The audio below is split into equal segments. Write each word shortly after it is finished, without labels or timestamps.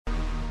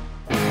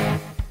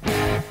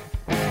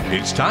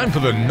It's time for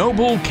the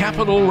Noble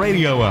Capital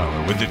Radio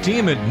Hour with the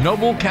team at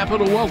Noble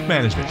Capital Wealth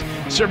Management,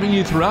 serving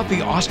you throughout the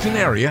Austin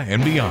area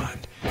and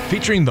beyond.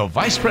 Featuring the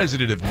Vice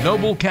President of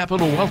Noble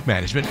Capital Wealth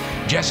Management,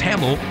 Jess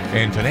Hamill,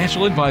 and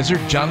Financial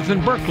Advisor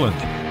Jonathan Berkland.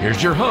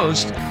 Here's your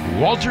host,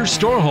 Walter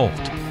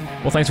Storholt.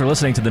 Well, thanks for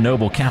listening to the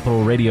Noble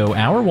Capital Radio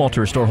Hour.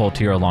 Walter Storholt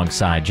here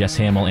alongside Jess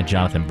Hamill and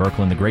Jonathan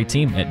Berkland, the great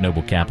team at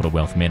Noble Capital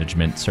Wealth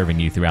Management, serving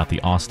you throughout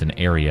the Austin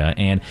area.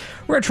 And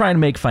we're going to try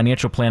and make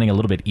financial planning a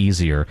little bit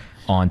easier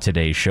on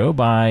today's show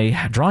by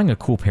drawing a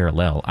cool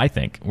parallel, I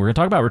think. We're going to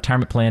talk about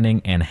retirement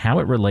planning and how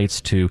it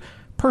relates to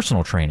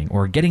personal training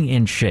or getting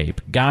in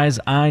shape. Guys,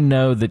 I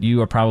know that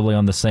you are probably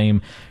on the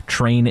same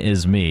train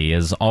as me,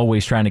 as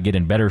always trying to get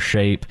in better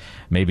shape,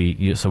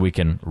 maybe so we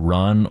can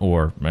run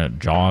or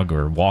jog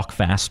or walk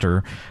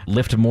faster,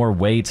 lift more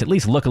weights, at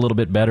least look a little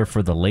bit better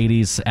for the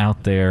ladies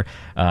out there.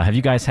 Have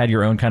you guys had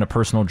your own kind of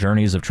personal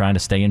journeys of trying to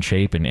stay in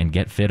shape and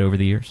get fit over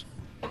the years?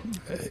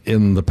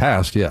 In the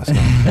past, yes.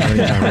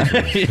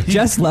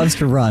 Jess loves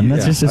to run.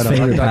 That's just his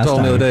favorite pastime. I told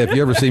him the other day, if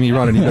you ever see me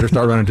running, you better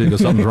start running too,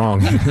 because something's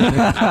wrong.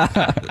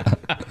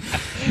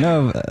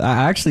 No,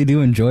 I actually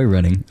do enjoy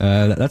running.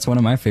 That's one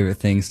of my favorite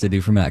things to do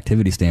from an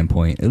activity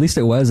standpoint. At least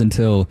it was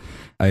until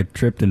I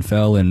tripped and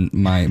fell and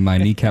my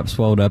kneecap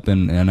swelled up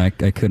and I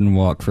couldn't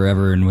walk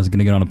forever and was going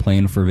to get on a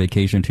plane for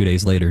vacation 2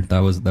 days later. That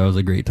was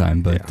a great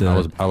time. But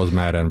yeah, I was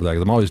mad at him for that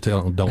because I'm always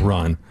telling him, don't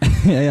run.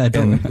 yeah,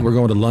 don't. And we're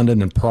going to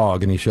London and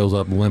Prague, and he shows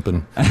up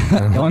limping.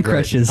 On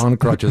crutches. On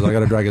crutches. I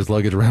got to drag his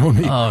luggage around with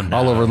me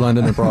all over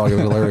London and Prague. It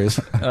was hilarious.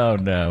 Oh,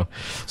 no.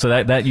 So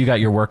that you got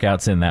your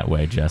workouts in that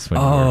way, Jess,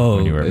 when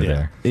you were over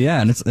there.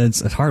 Yeah, and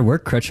it's hard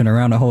work crutching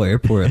around a whole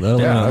airport,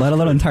 let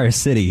alone an entire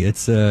city.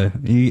 It's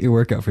you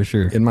work out for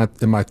sure. In my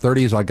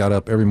 30s, I got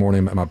up every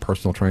morning at my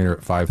personal trainer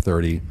at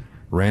 5:30,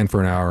 ran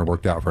for an hour,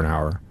 worked out for an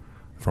hour,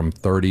 from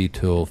 30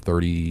 till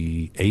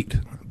 38.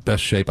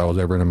 Best shape I was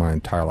ever in my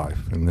entire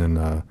life. And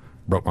then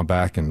broke my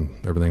back and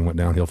everything went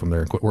downhill from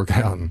there and quit working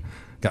out and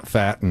got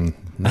fat, and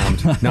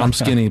now I'm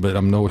skinny, but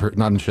I'm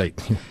not in shape.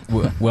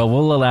 Well,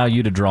 we'll allow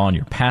you to draw on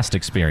your past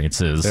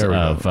experiences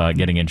of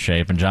getting in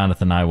shape, and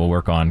Jonathan and I will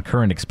work on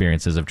current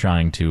experiences of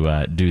trying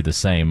to do the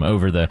same.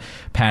 Over the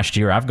past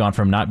year, I've gone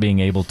from not being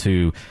able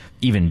to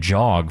even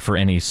jog for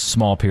any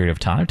small period of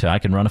time to I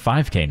can run a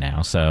 5K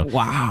now. So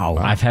wow,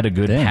 I've had a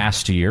good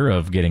past year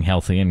of getting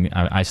healthy, and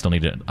I still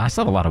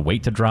have a lot of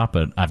weight to drop,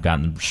 but I've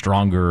gotten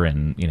stronger,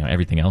 and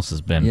everything else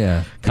has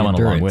been coming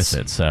along with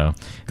it. So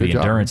the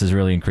endurance has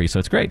really increased. So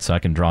it's great. So I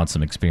can draw on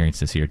some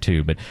experiences here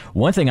too. But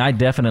one thing I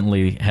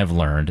definitely have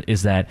learned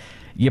is that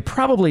you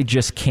probably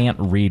just can't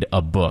read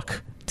a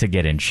book to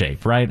get in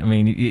shape, right? I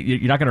mean,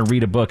 you're not going to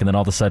read a book and then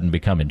all of a sudden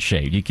become in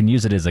shape. You can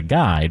use it as a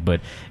guide,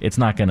 but it's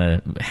not going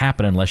to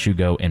happen unless you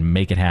go and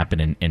make it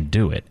happen and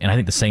do it. And I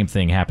think the same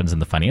thing happens in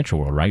the financial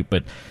world, right?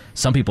 But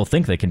some people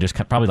think they can just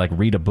probably like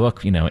read a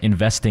book,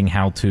 investing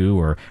how to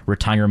or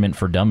retirement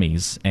for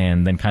dummies,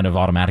 and then kind of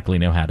automatically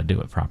know how to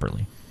do it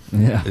properly.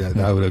 Yeah,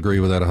 I would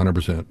agree with that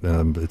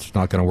 100%. It's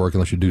not going to work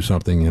unless you do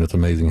something, and it's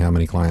amazing how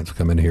many clients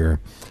come in here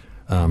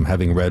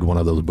having read one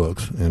of those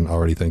books and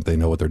already think they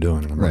know what they're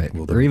doing. And right.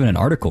 Or even an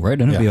article, right?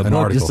 Doesn't be a book,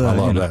 article. just I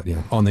love that,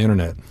 on the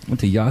internet.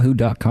 Went to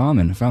yahoo.com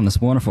and found this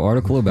wonderful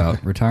article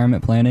about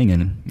retirement planning,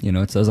 and,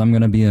 it says I'm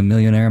going to be a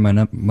millionaire,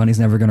 my money's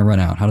never going to run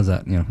out. How does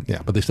that,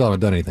 Yeah, but they still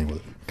haven't done anything with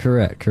it.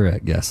 Correct.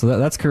 Yeah, so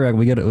that's correct.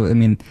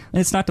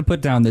 It's not to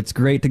put down, it's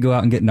great to go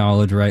out and get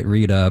knowledge, right?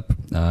 Read up,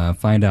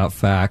 find out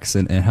facts,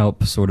 and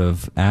help sort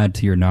of add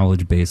to your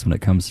knowledge base when it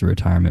comes to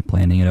retirement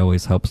planning. It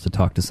always helps to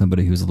talk to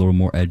somebody who's a little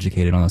more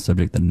educated on the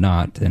subject than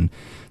not, and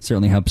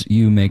certainly helps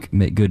you make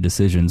good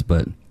decisions.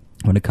 But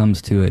when it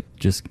comes to it,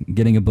 just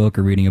getting a book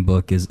or reading a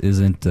book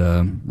isn't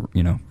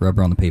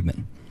rubber on the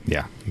pavement.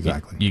 Yeah,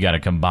 exactly. You got to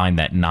combine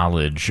that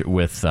knowledge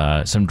with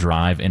some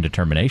drive and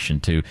determination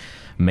to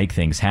make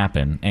things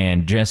happen.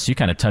 And Jess, you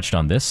kind of touched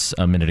on this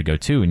a minute ago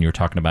too, and you were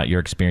talking about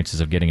your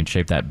experiences of getting in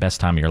shape that best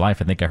time of your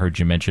life. I think I heard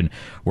you mention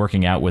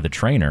working out with a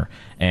trainer.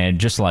 And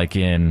just like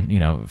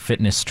in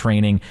fitness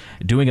training,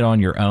 doing it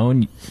on your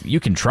own, you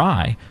can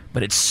try,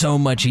 but it's so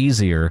much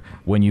easier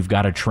when you've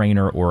got a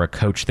trainer or a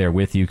coach there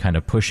with you, kind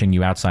of pushing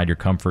you outside your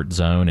comfort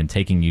zone and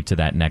taking you to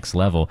that next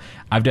level.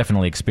 I've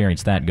definitely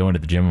experienced that going to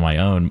the gym on my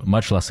own,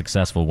 much less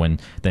successful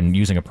than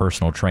using a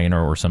personal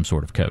trainer or some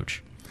sort of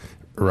coach.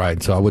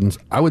 Right. So I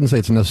wouldn't say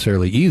it's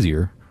necessarily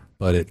easier,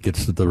 but it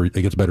gets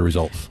better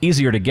results.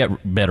 Easier to get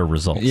better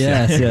results.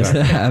 Yes,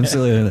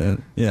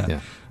 absolutely. Yeah.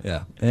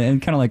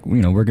 And kind of like,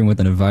 working with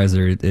an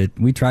advisor,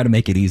 we try to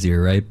make it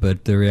easier, right?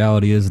 But the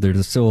reality is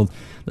there's still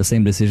the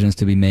same decisions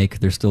to be made.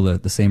 There's still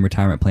the same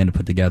retirement plan to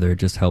put together. It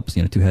just helps,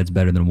 two heads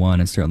better than one,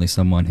 and certainly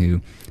someone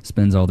who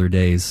spends all their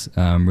days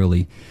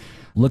really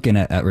looking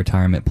at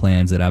retirement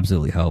plans, it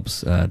absolutely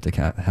helps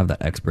to have that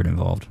expert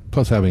involved.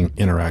 Plus having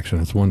interaction.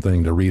 It's one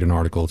thing to read an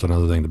article. It's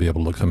another thing to be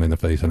able to look somebody in the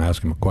face and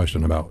ask them a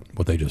question about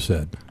what they just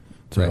said.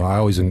 So I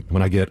always,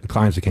 when I get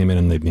clients that came in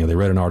and they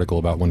read an article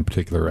about one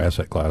particular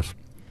asset class,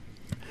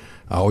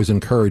 I always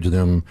encourage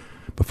them,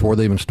 before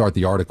they even start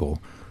the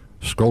article,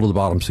 scroll to the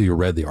bottom, see who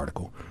read the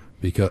article.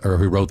 or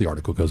who wrote the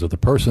article, because if the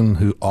person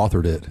who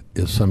authored it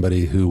is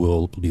somebody who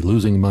will be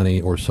losing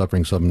money or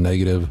suffering some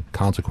negative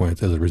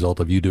consequence as a result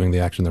of you doing the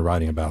action they're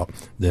writing about,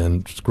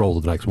 then scroll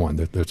to the next one.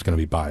 It's going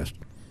to be biased.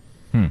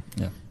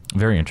 Yeah.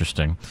 Very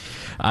interesting.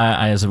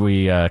 As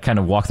we kind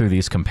of walk through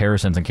these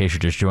comparisons, in case you're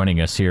just joining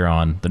us here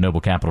on the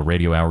Noble Capital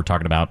Radio Hour, we're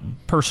talking about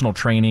personal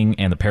training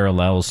and the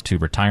parallels to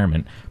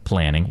retirement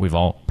planning. We've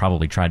all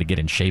probably tried to get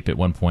in shape at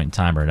one point in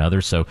time or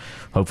another, so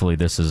hopefully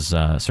this is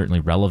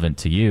certainly relevant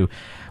to you.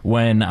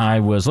 When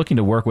I was looking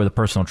to work with a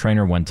personal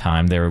trainer one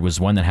time, there was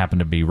one that happened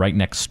to be right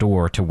next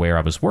door to where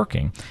I was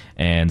working.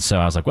 And so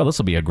I was like, well, this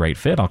will be a great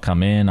fit. I'll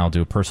come in, I'll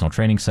do personal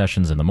training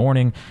sessions in the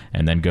morning,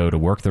 and then go to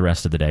work the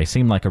rest of the day.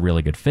 Seemed like a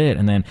really good fit.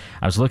 And then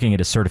I was looking at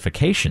his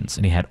certifications,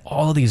 and he had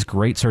all of these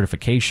great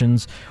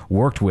certifications,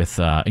 worked with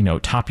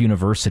top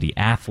university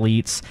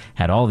athletes,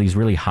 had all these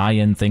really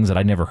high-end things that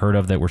I'd never heard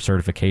of that were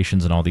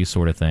certifications and all these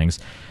sort of things.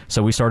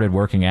 So we started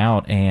working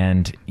out,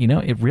 and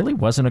it really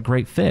wasn't a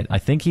great fit. I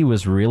think he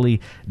was really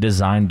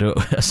designed to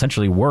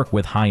essentially work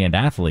with high-end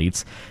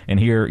athletes, and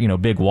here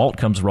Big Walt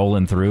comes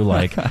rolling through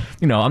like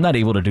I'm not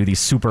able to do these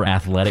super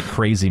athletic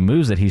crazy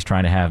moves that he's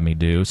trying to have me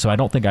do. So I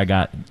don't think I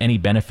got any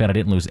benefit. I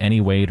didn't lose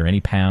any weight or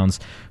any pounds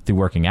through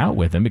working out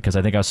with him, because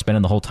I think I was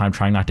spending the whole time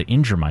trying not to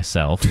injure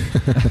myself.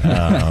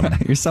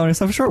 You're selling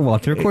yourself short,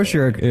 Walter. Of course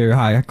you're a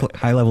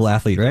high level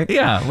athlete, right?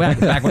 Yeah,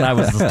 back when I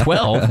was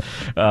 12.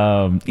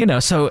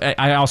 So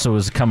I also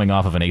was coming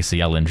off of an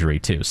ACL injury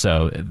too.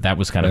 So that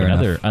was kind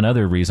of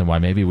another reason why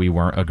maybe we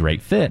weren't a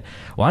great fit.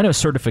 Well, I know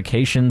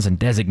certifications and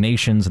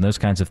designations and those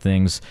kinds of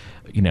things,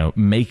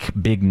 make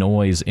big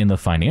noise in the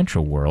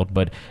financial world,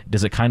 but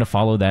does it kind of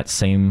follow that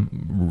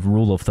same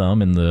rule of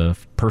thumb in the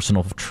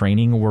personal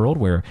training world,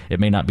 where it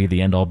may not be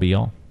the end all be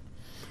all?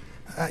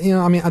 I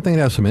think it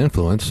has some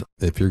influence.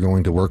 If you're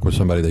going to work with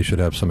somebody, they should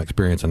have some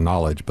experience and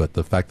knowledge, but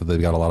the fact that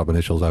they've got a lot of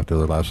initials after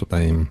their last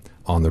name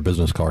on their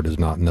business card does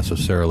not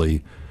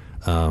necessarily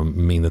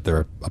mean that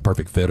they're a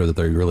perfect fit or that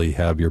they really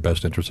have your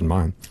best interest in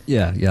mind.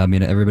 Yeah.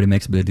 Everybody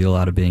makes a big deal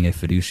out of being a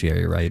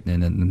fiduciary, right?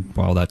 And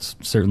while that's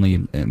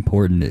certainly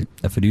important,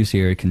 a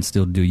fiduciary can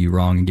still do you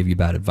wrong and give you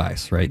bad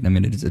advice, right?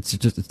 It's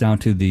down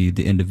to the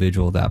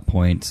individual at that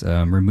point.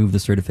 Remove the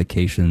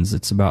certifications.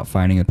 It's about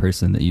finding a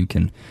person that you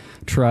can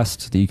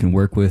trust, that you can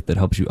work with, that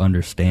helps you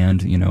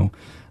understand,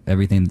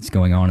 everything that's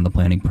going on in the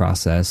planning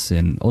process,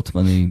 and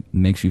ultimately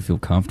makes you feel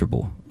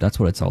comfortable. That's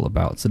what it's all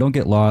about. So don't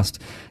get lost.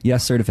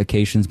 Yes,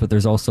 certifications, but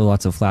there's also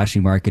lots of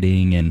flashy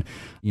marketing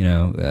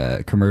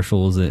and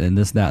commercials and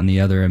this, that, and the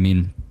other.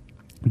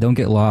 Don't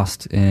get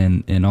lost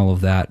in all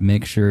of that.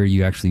 Make sure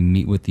you actually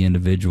meet with the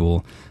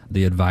individual,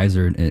 the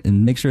advisor,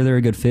 and make sure they're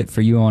a good fit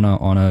for you on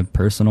a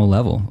personal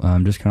level.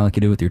 Just kind of like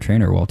you do with your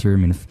trainer, Walter.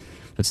 If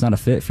it's not a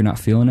fit, if you're not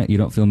feeling it, you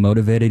don't feel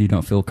motivated, you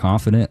don't feel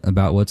confident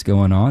about what's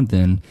going on,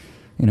 then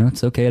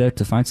it's okay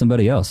to find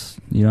somebody else.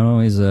 You don't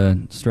always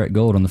strike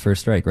gold on the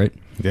first strike, right?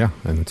 Yeah,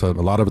 and so a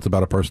lot of it's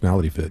about a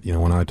personality fit.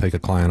 When I take a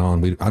client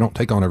on, I don't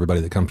take on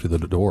everybody that comes through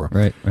the door.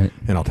 Right.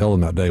 And I'll tell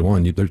them that day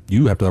one,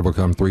 you have to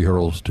overcome 3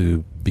 hurdles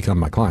to become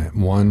my client.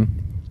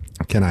 One,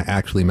 can I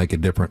actually make a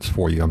difference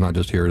for you? I'm not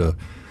just here to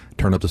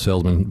turn up the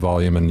salesman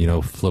volume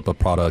and flip a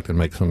product and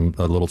make a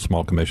little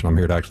small commission. I'm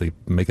here to actually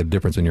make a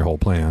difference in your whole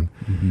plan.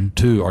 Mm-hmm.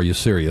 2, are you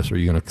serious? Are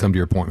you going to come to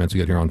your appointments and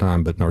get here on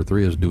time? But number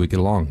 3 is, do we get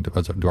along?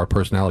 Do our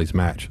personalities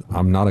match?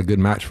 I'm not a good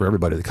match for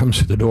everybody that comes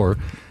through the door,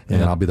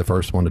 and I'll be the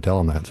first one to tell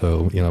them that.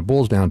 So it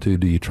boils down to,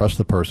 do you trust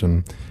the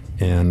person,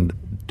 and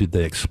did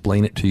they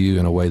explain it to you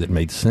in a way that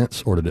made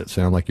sense, or did it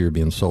sound like you were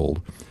being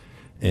sold?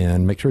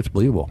 And make sure it's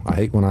believable. I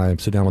hate when I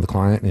sit down with a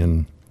client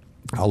and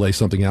I'll lay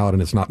something out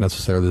and it's not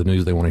necessarily the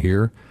news they want to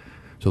hear.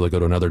 So they go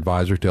to another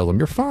advisor, tell them,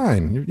 you're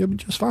fine. You're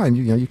just fine.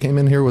 You came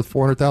in here with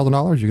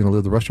 $400,000. You're going to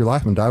live the rest of your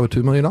life and die with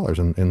 $2 million.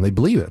 And they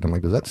believe it. I'm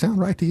like, does that sound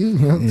right to you?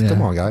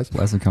 Come on, guys.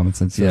 Well, some common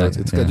sense. So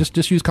it's good.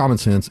 Just use common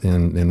sense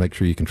and make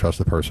sure you can trust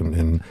the person.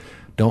 And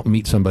don't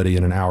meet somebody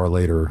and an hour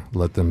later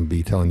let them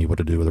be telling you what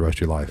to do with the rest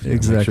of your life.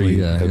 Exactly. Make sure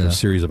you have a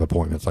series of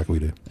appointments like we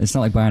do. It's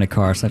not like buying a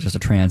car. It's not just a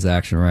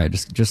transaction, right?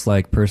 Just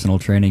like personal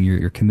training,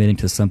 you're committing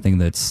to something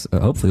that's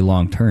hopefully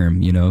long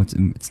term.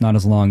 It's not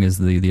as long as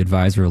the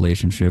advisor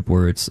relationship,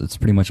 where it's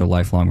pretty much a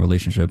lifelong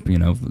relationship.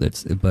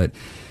 But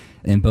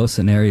in both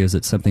scenarios,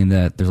 it's something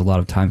that there's a lot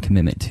of time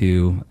commitment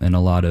to, and a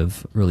lot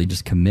of really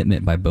just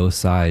commitment by both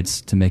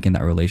sides to making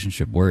that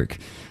relationship work.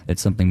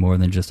 It's something more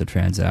than just a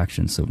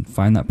transaction. So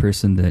find that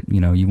person that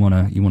you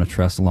want to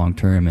trust long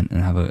term and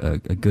have a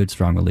good,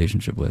 strong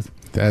relationship with.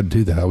 To add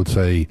to that, I would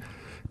say,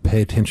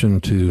 pay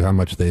attention to how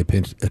much they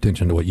pay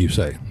attention to what you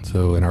say.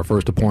 So in our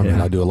first appointment,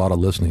 I do a lot of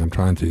listening. I'm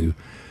trying to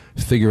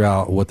figure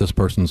out what this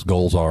person's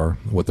goals are,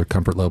 what their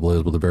comfort level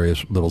is with the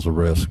various levels of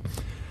risk.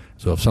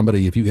 So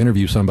if you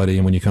interview somebody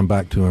and when you come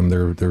back to them,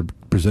 they're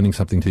presenting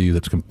something to you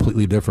that's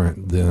completely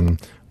different than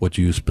what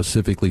you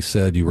specifically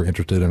said you were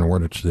interested in or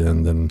weren't interested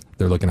in, then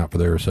they're looking out for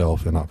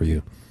themselves and not for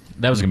you.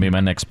 That was going to be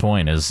my next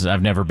point, is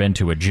I've never been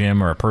to a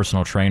gym or a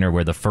personal trainer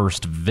where the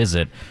first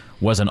visit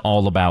wasn't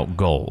all about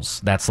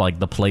goals. That's like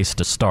the place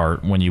to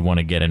start when you want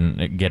to get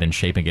in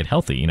shape and get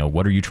healthy. You know,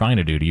 what are you trying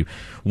to do? Do you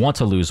want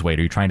to lose weight?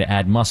 Are you trying to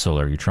add muscle?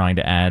 Are you trying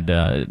to add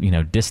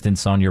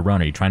distance on your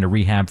run? Are you trying to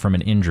rehab from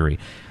an injury?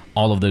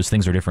 All of those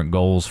things are different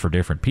goals for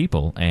different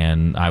people,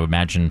 and I would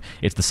imagine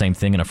it's the same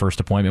thing in a first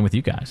appointment with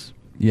you guys.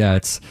 Yeah,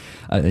 it's,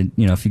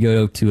 if you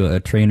go to a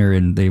trainer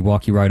and they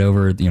walk you right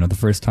over, the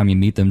first time you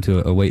meet them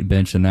to a weight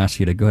bench and ask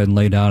you to go ahead and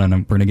lay down and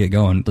we're going to get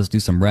going, let's do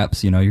some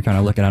reps, you're kind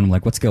of looking at them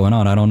like, what's going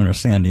on? I don't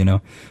understand, you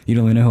don't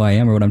really know who I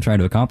am or what I'm trying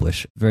to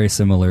accomplish. Very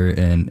similar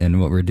in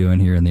what we're doing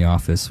here in the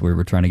office, where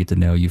we're trying to get to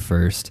know you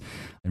first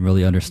and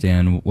really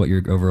understand what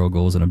your overall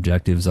goals and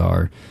objectives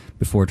are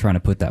before trying to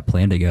put that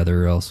plan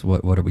together, or else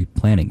what are we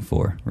planning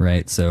for,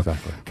 right? So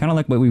exactly. Kind of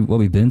like what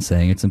we've been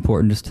saying, it's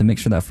important just to make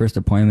sure that first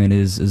appointment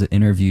is an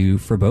interview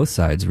for both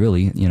sides,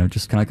 really,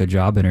 just kind of like a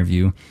job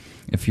interview.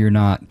 If you're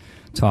not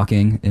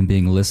talking and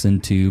being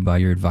listened to by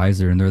your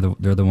advisor and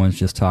they're the ones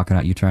just talking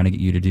at you, trying to get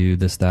you to do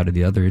this, that, or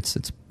the other,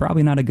 it's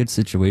probably not a good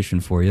situation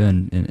for you,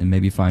 and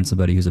maybe find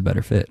somebody who's a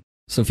better fit.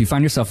 So if you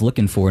find yourself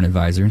looking for an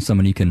advisor,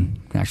 someone you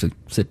can actually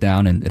sit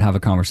down and have a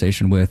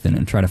conversation with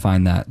and try to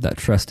find that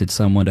trusted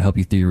someone to help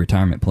you through your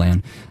retirement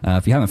plan.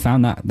 If you haven't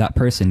found that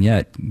person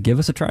yet, give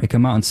us a try.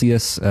 Come out and see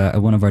us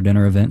at one of our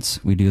dinner events.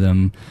 We do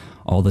them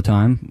all the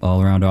time,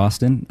 all around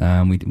Austin.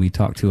 We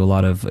talk to a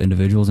lot of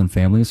individuals and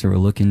families who are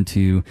looking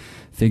to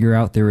figure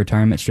out their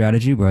retirement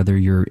strategy, whether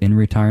you're in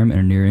retirement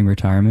or nearing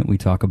retirement. We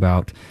talk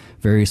about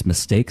various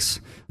mistakes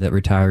that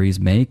retirees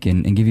make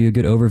and give you a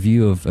good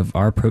overview of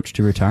our approach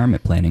to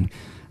retirement planning.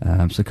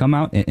 So come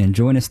out and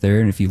join us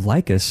there. And if you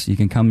like us, you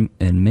can come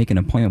and make an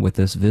appointment with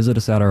us, visit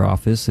us at our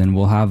office, and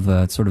we'll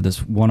have sort of this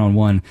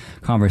one-on-one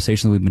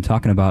conversation that we've been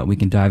talking about. We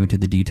can dive into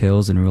the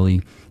details and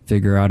really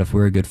figure out if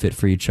we're a good fit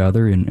for each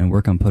other and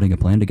work on putting a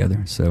plan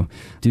together. So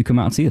do come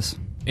out and see us.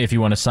 If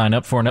you want to sign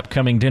up for an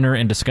upcoming dinner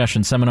and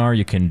discussion seminar,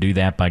 you can do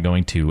that by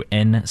going to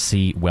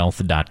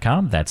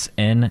ncwealth.com. That's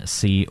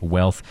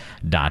ncwealth.com.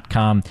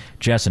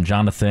 Jess and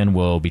Jonathan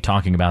will be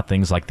talking about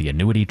things like the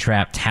annuity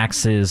trap,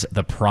 taxes,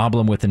 the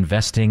problem with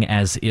investing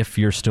as if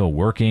you're still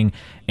working,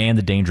 and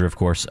the danger, of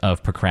course,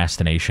 of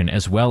procrastination,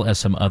 as well as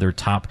some other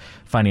top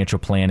financial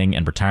planning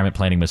and retirement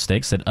planning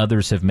mistakes that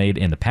others have made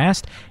in the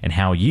past, and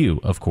how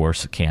you, of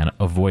course, can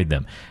avoid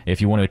them.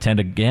 If you want to attend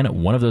again at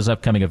one of those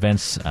upcoming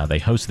events, they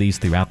host these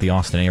throughout the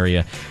Austin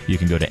area. You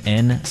can go to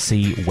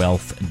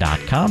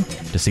ncwealth.com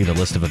to see the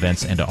list of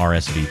events and to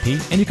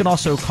RSVP. And you can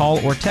also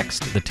call or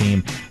text the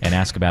team and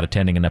ask about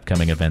attending an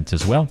upcoming event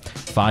as well.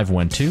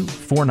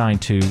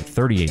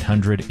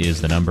 512-492-3800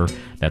 is the number.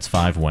 That's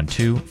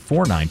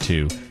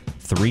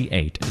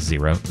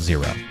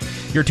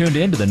 512-492-3800. You're tuned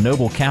in to the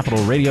Noble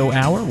Capital Radio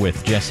Hour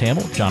with Jess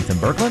Hamill, Jonathan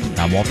Berkland.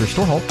 I'm Walter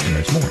Storholt, and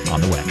there's more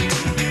on the way.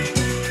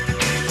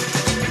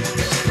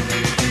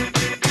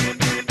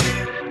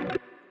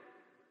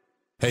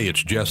 Hey,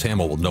 it's Jess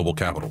Hamill with Noble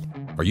Capital.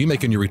 Are you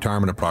making your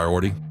retirement a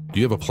priority? Do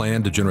you have a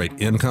plan to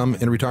generate income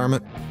in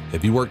retirement?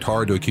 Have you worked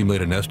hard to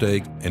accumulate a nest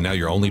egg and now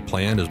your only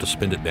plan is to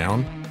spend it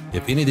down?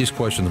 If any of these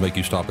questions make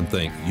you stop and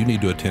think, you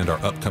need to attend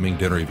our upcoming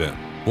dinner event.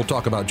 We'll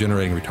talk about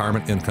generating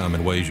retirement income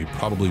in ways you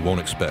probably won't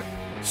expect.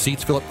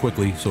 Seats fill up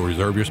quickly, so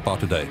reserve your spot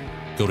today.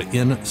 Go to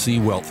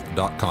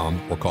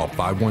ncwealth.com or call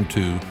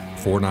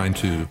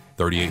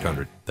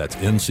 512-492-3800. That's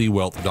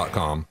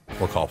ncwealth.com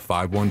or call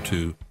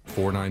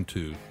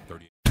 512-492-3800.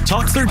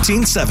 Talk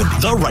 1370,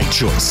 the right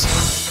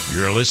choice.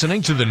 You're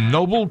listening to the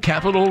Noble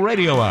Capital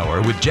Radio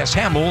Hour with Jess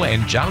Hamill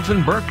and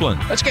Jonathan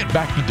Berkland. Let's get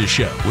back to the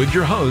show with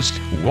your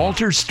host,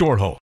 Walter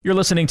Storholt. You're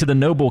listening to the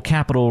Noble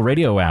Capital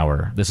Radio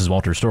Hour. This is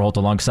Walter Storholt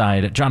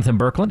alongside Jonathan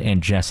Berkland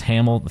and Jess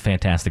Hamill, the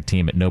fantastic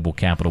team at Noble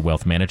Capital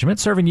Wealth Management,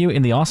 serving you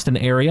in the Austin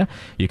area.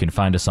 You can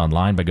find us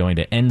online by going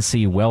to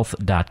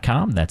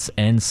ncwealth.com. That's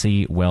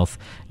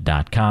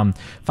ncwealth.com.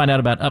 Find out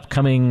about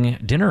upcoming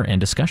dinner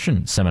and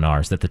discussion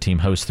seminars that the team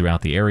hosts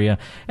throughout the area.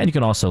 And you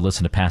can also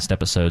listen to past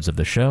episodes of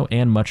the show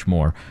and much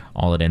more,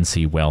 all at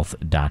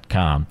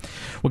ncwealth.com.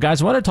 Well,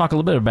 guys, I want to talk a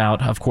little bit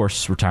about, of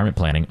course, retirement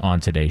planning on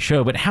today's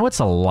show, but how it's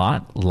a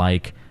lot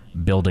like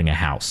building a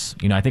house.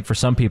 I think for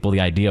some people, the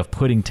idea of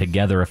putting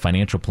together a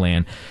financial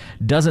plan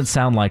doesn't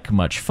sound like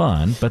much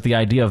fun, but the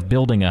idea of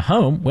building a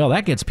home, well,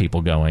 that gets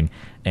people going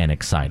and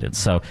excited.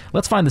 So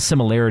let's find the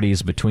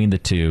similarities between the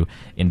two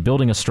in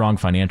building a strong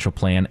financial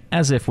plan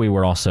as if we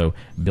were also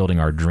building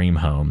our dream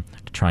home,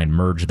 to try and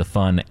merge the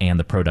fun and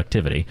the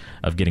productivity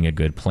of getting a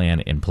good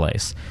plan in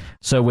place.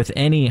 So with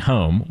any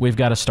home, we've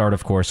got to start,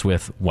 of course,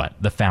 with what?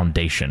 The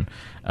foundation.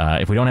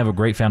 If we don't have a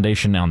great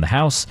foundation on the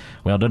house,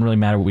 well, it doesn't really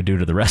matter what we do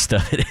to the rest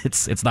of it.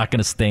 It's not going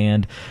to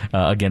stand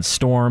against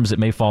storms. It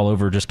may fall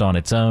over just on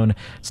its own.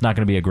 It's not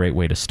going to be a great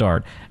way to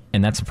start.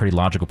 And that's a pretty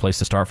logical place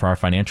to start for our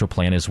financial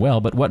plan as well.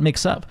 But what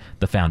makes up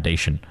the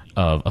foundation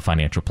of a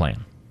financial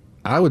plan?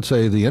 I would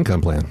say the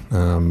income plan.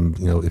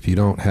 If you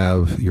don't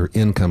have your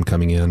income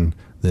coming in,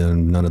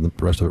 then none of the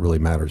rest of it really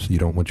matters. You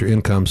don't want your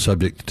income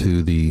subject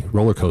to the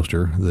roller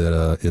coaster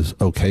that is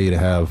okay to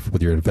have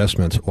with your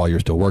investments while you're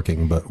still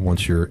working. But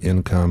once your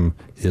income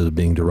is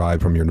being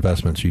derived from your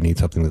investments, you need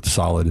something that's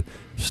solid,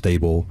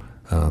 stable,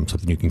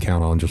 something you can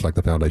count on, just like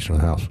the foundation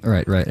of the house.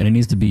 Right, and it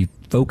needs to be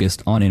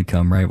focused on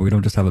income, right? We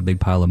don't just have a big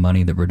pile of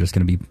money that we're just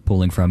going to be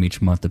pulling from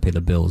each month to pay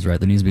the bills, right?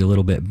 There needs to be a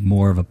little bit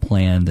more of a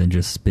plan than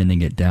just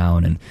spending it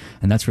down,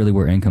 and that's really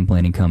where income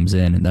planning comes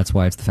in, and that's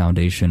why it's the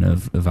foundation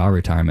of our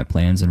retirement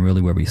plans, and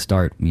really where we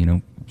start,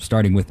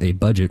 starting with a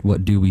budget.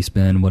 What do we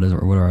spend? What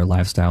are our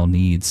lifestyle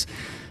needs?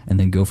 And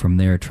then go from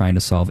there, trying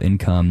to solve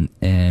income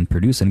and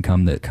produce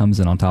income that comes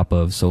in on top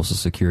of Social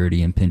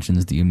Security and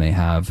pensions that you may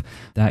have.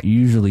 That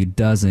usually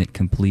doesn't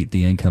complete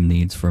the income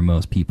needs for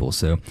most people.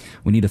 So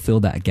we need to fill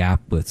that gap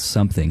with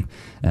something,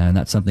 and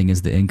that something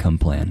is the income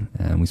plan.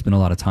 And we spend a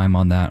lot of time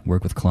on that,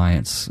 work with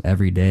clients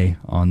every day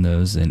on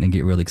those, and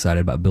get really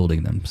excited about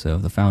building them. So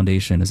the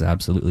foundation is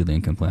absolutely the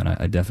income plan.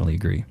 I definitely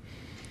agree.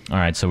 All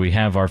right, so we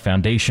have our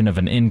foundation of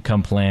an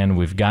income plan.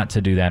 We've got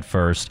to do that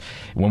first.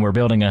 When we're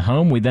building a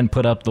home, we then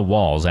put up the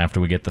walls after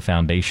we get the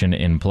foundation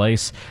in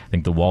place. I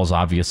think the walls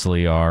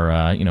obviously are,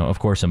 of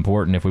course,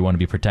 important if we want to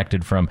be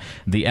protected from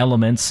the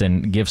elements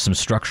and give some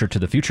structure to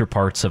the future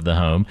parts of the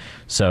home.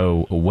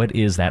 So what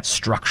is that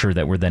structure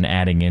that we're then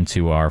adding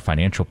into our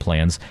financial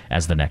plans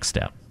as the next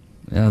step?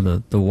 Yeah,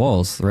 the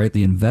walls, right?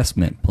 The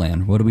investment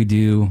plan. What do we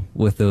do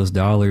with those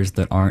dollars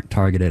that aren't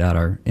targeted at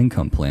our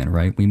income plan,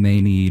 right? We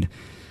may need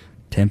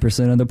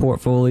 10% of the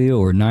portfolio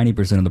or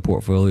 90% of the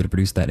portfolio to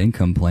produce that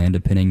income plan,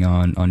 depending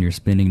on your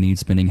spending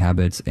needs, spending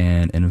habits,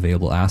 and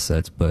available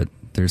assets. But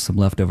there's some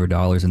leftover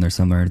dollars in there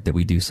somewhere that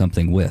we do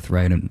something with,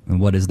 right? And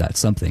what is that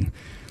something?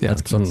 Yeah,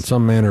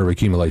 some manner of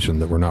accumulation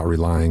that we're not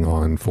relying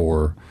on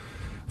for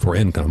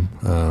income,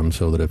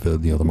 so that if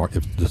the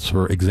market,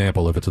 for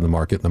example, if it's in the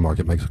market and the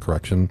market makes a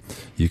correction,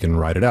 you can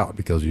write it out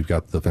because you've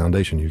got the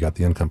foundation, you've got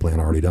the income plan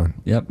already done.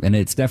 Yep, and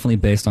it's definitely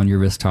based on your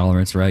risk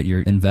tolerance, right?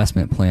 Your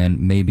investment plan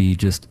may be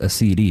just a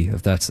CD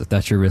if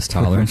that's your risk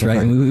tolerance, right?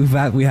 And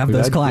we have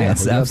those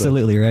clients,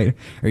 absolutely, right?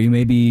 Or you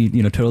may be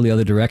totally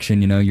other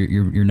direction.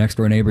 Your next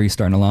door neighbor, he's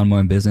starting a lawn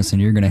mowing business, and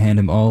you're going to hand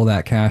him all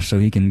that cash so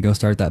he can go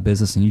start that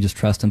business, and you just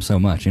trust him so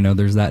much.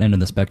 There's that end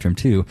of the spectrum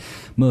too.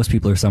 Most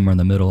people are somewhere in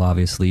the middle,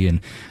 obviously, and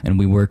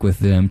we work with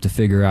them to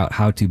figure out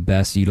how to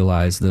best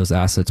utilize those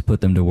assets,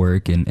 put them to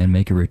work, and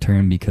make a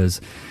return, because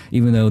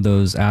even though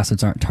those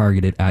assets aren't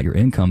targeted at your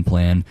income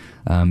plan,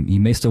 you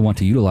may still want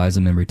to utilize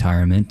them in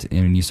retirement,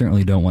 and you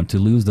certainly don't want to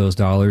lose those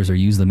dollars or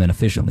use them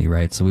inefficiently,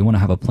 right? So we want to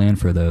have a plan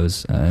for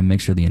those and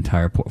make sure the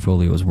entire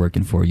portfolio is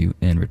working for you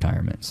in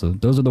retirement. So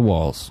those are the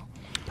walls.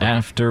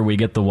 After we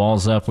get the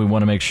walls up, we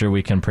want to make sure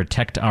we can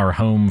protect our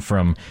home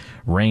from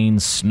rain,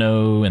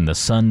 snow, and the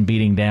sun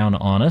beating down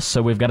on us.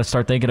 So we've got to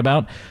start thinking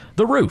about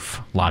the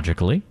roof,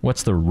 logically.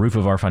 What's the roof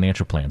of our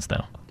financial plans,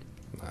 though?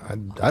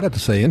 I'd have to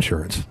say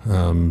insurance.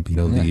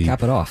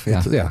 Cap it off.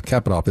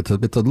 Cap it off. It's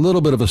a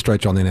little bit of a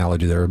stretch on the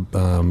analogy there,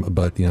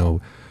 but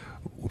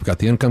we've got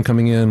the income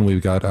coming in.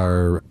 We've got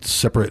our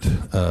separate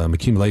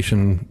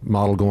accumulation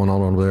model going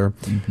on over there.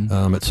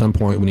 Mm-hmm. At some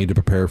point, we need to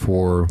prepare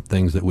for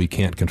things that we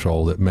can't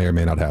control that may or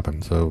may not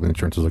happen. So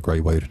insurance is a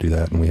great way to do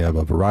that. And we have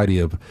a variety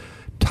of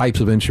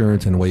types of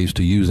insurance and ways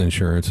to use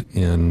insurance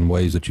in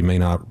ways that you may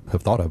not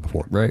have thought of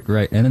before.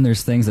 Right. And then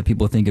there's things that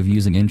people think of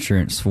using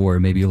insurance for,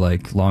 maybe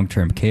like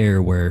long-term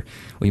care, where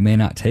we may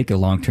not take a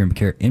long-term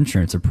care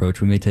insurance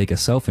approach. We may take a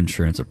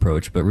self-insurance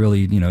approach. But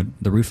really,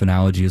 the roof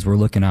analogy is we're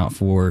looking out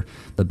for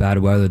the bad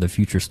weather, the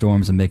future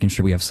storms, and making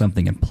sure we have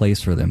something in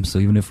place for them. So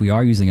even if we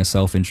are using a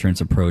self-insurance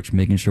approach,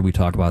 making sure we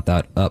talk about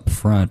that up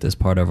front as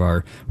part of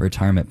our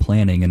retirement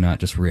planning and not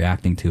just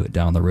reacting to it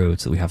down the road,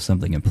 so we have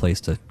something in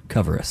place to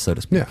cover us, so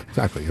to speak. Yeah,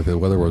 exactly. If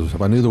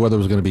I knew the weather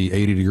was going to be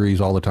 80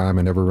 degrees all the time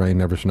and never rain,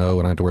 never snow,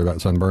 and I had to worry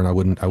about sunburn, I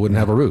wouldn't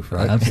have a roof,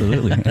 right?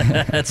 Absolutely.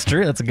 That's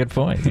true. That's a good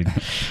point.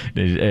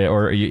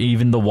 Or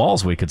even the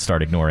walls we could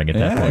start ignoring at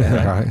that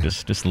point. Right?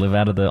 Just live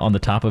on the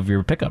top of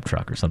your pickup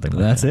truck or something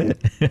like that.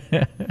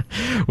 That's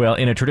it. Well,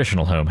 in a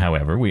traditional home,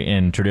 however,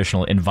 in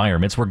traditional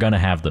environments, we're going to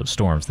have those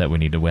storms that we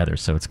need to weather.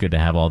 So it's good to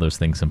have all those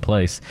things in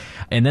place.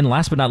 And then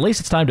last but not least,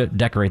 it's time to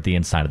decorate the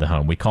inside of the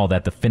home. We call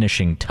that the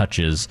finishing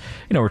touches.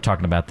 We're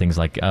talking about things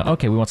like,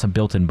 we want some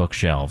built-in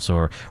bookshelves,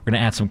 or we're going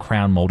to add some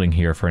crown molding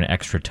here for an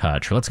extra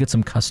touch, or let's get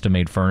some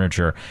custom-made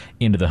furniture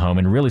into the home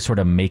and really sort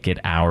of make it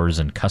ours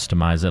and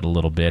customize it a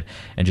little bit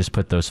and just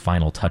put those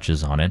final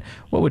touches on it.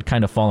 What would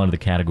kind of fall into the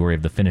category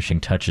of the finishing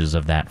touches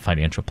of that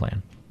financial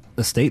plan?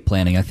 Estate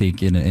planning, I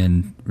think,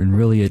 and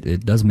really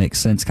it does make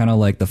sense. Kind of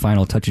like the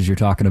final touches you're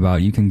talking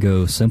about. You can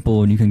go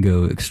simple and you can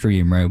go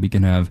extreme, right? We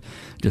can have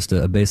just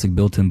a basic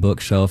built-in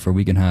bookshelf, or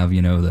we can have,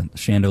 the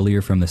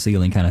chandelier from the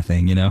ceiling kind of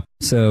thing,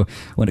 So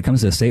when it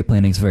comes to estate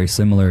planning, it's very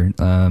similar.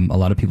 A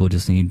lot of people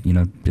just need,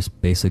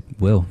 just basic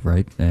will,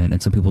 right?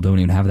 And some people don't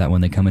even have that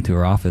when they come into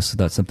our office. So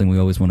that's something we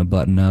always want to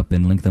button up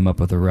and link them up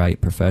with the right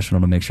professional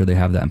to make sure they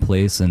have that in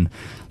place. And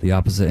the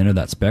opposite end of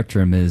that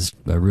spectrum is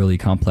a really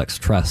complex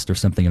trust or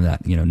something of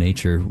that,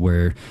 nature,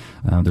 where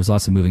there's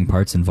lots of moving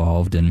parts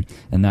involved. And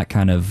that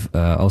kind of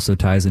also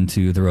ties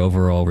into their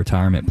overall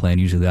retirement plan.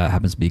 Usually that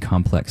happens to be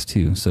complex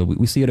too. So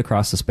we see it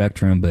across the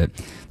spectrum, but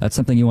that's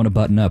something you want to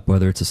button up,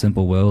 whether it's a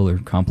simple will or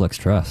complex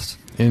trust.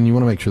 And you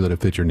want to make sure that it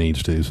fits your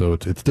needs too. So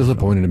it's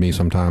disappointing to me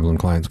sometimes when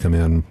clients come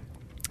in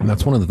And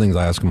that's one of the things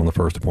I ask them on the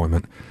first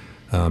appointment.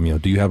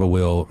 Do you have a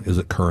will? Is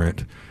it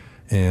current?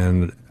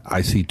 And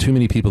I see too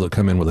many people that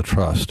come in with a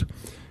trust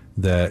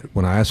that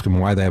when I ask them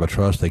why they have a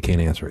trust, they can't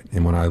answer it.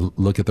 And when I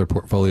look at their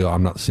portfolio,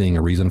 I'm not seeing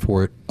a reason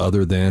for it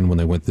other than when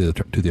they went to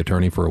the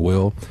attorney for a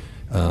will,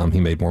 he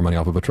made more money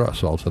off of a trust.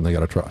 So all of a sudden they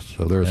got a trust.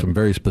 So there are some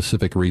very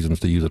specific reasons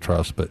to use a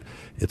trust, but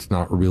it's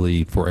not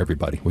really for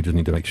everybody. We just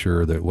need to make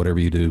sure that whatever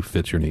you do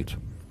fits your needs.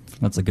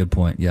 That's a good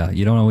point. Yeah,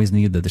 you don't always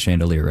need the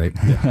chandelier, right?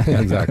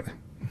 Yeah, exactly.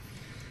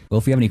 Well,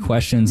 if you have any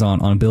questions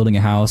on building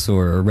a house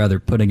or rather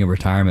putting a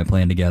retirement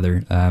plan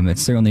together,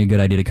 it's certainly a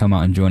good idea to come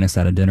out and join us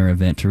at a dinner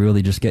event to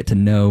really just get to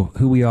know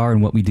who we are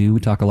and what we do.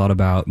 We talk a lot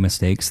about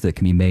mistakes that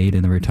can be made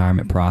in the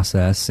retirement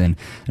process and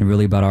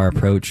really about our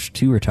approach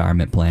to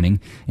retirement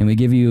planning. And we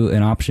give you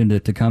an option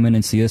to come in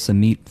and see us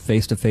and meet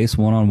face-to-face,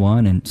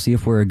 one-on-one, and see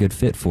if we're a good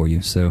fit for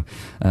you. So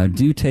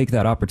do take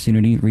that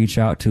opportunity, reach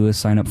out to us,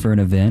 sign up for an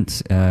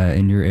event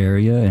in your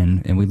area,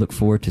 and we look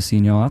forward to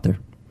seeing y'all out there.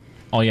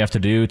 All you have to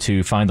do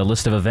to find the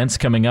list of events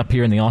coming up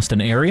here in the Austin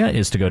area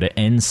is to go to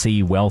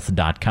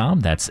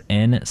ncwealth.com. That's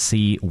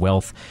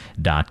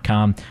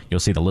ncwealth.com. You'll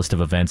see the list of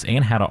events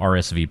and how to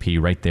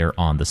RSVP right there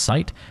on the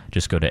site.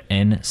 Just go to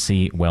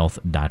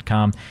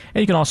ncwealth.com.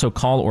 And you can also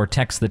call or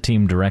text the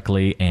team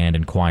directly and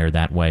inquire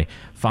that way.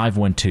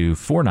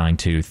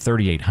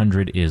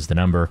 512-492-3800 is the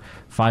number.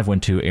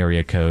 512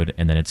 area code,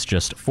 and then it's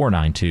just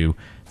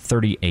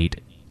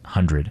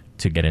 492-3800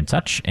 to get in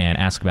touch and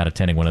ask about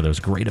attending one of those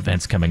great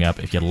events coming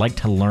up. If you'd like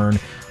to learn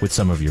with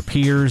some of your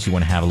peers, you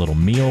want to have a little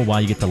meal while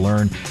you get to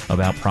learn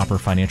about proper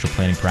financial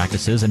planning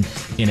practices and,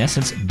 in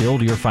essence,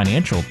 build your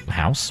financial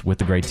house with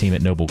the great team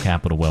at Noble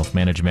Capital Wealth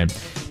Management,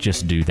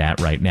 just do that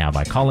right now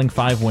by calling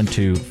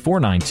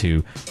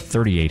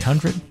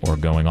 512-492-3800 or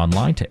going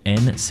online to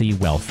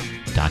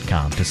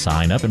ncwealth.com to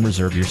sign up and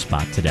reserve your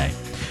spot today.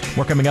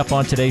 More coming up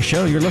on today's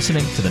show. You're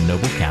listening to the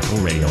Noble Capital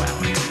Radio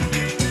Hour.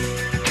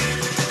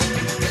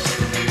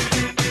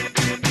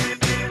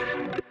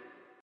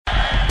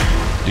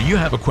 Do you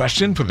have a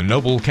question for the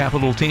Noble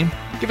Capital team?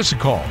 Give us a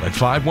call at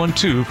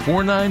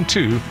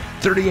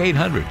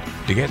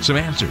 512-492-3800 to get some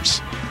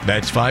answers.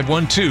 That's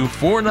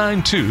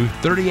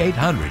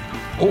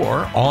 512-492-3800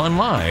 or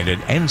online at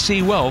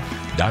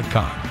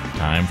ncwealth.com.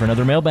 Time for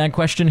another mailbag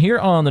question here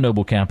on the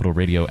Noble Capital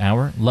Radio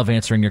Hour. Love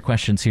answering your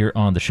questions here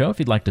on the show. If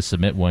you'd like to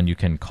submit one, you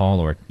can call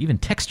or even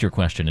text your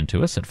question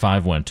into us at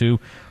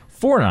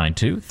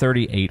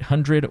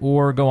 512-492-3800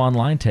 or go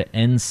online to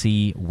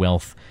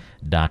ncwealth.com.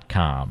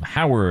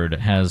 Howard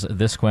has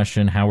this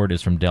question. Howard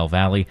is from Del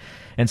Valley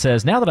and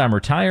says, now that I'm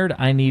retired,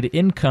 I need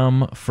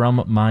income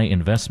from my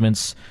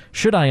investments.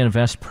 Should I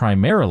invest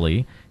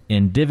primarily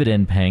in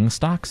dividend-paying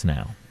stocks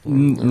now?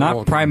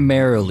 Not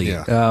primarily.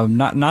 Yeah.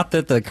 Not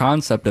that the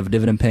concept of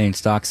dividend-paying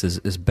stocks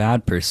is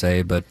bad per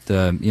se, but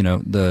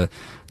the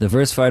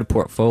diversified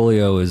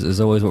portfolio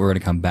is always what we're going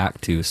to come back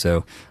to.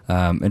 So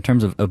in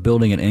terms of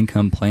building an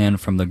income plan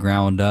from the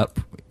ground up,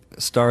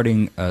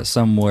 starting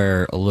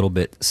somewhere a little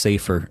bit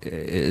safer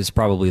is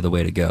probably the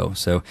way to go.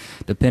 So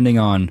depending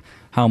on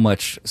how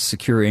much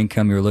secure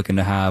income you're looking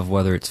to have,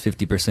 whether it's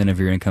 50% of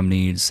your income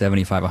needs,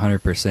 75,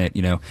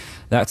 100%,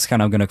 that's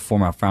kind of going to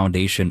form our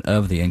foundation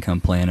of the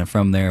income plan. And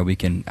from there, we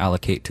can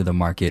allocate to the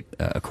market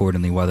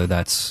accordingly, whether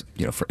that's,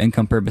 for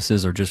income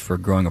purposes or just for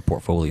growing a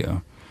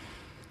portfolio.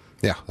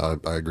 Yeah, I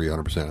agree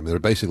 100%. I mean, they're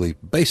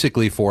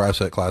basically four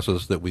asset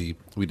classes that we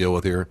deal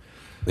with here.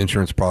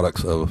 Insurance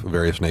products of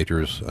various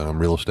natures,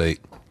 real estate,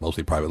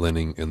 mostly private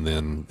lending, and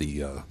then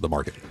the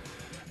market.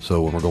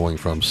 So when we're going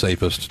from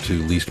safest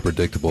to least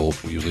predictable,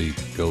 we usually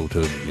go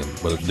to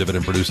whether it's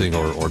dividend producing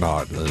or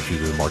not. It's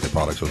usually the market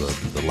products are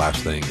the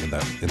last thing in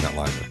that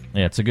line.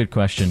 Yeah, it's a good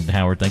question,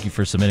 Howard. Thank you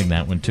for submitting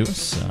that one to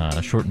us.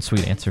 A short and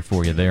sweet answer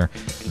for you there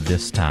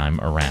this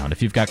time around.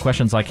 If you've got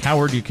questions like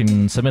Howard, you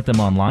can submit them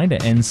online to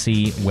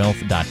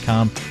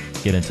ncwealth.com.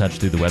 Get in touch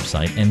through the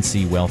website,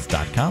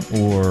 ncwealth.com,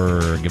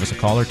 or give us a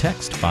call or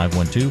text,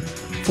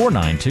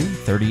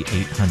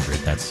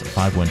 512-492-3800. That's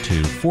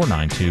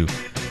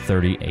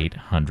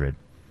 512-492-3800.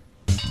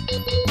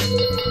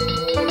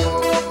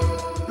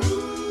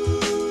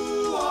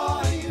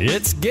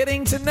 It's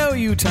getting to know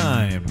you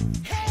time.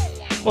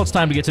 Well, it's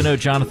time to get to know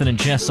Jonathan and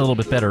Jess a little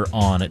bit better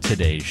on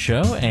today's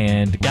show.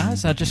 And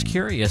guys, I'm just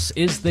curious,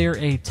 is there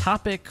a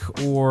topic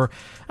or,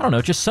 I don't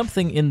know, just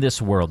something in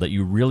this world that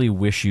you really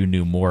wish you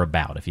knew more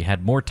about? If you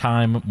had more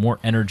time, more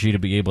energy to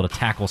be able to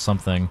tackle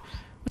something,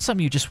 what's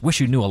something you just wish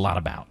you knew a lot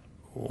about?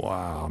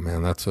 Wow,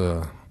 man, that's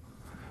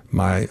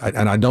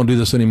and I don't do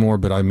this anymore,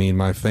 but I mean,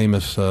 my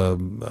famous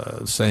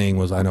saying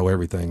was, I know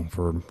everything,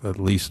 for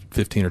at least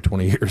 15 or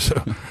 20 years.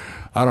 So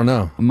I don't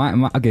know.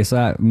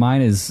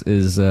 Mine is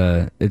it's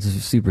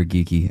super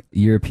geeky.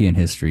 European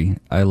history.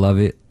 I love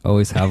it.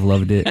 Always have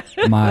loved it.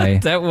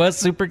 That was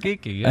super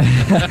geeky.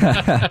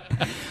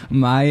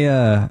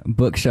 My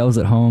bookshelves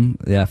at home,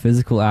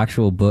 physical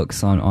actual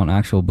books on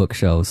actual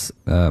bookshelves.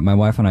 My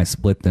wife and I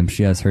split them.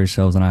 She has her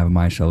shelves and I have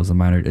my shelves. And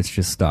mine it's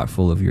just stocked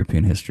full of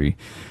European history.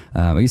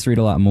 I used to read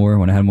a lot more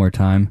when I had more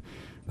time.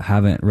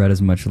 haven't read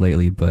as much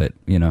lately, but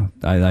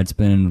I'd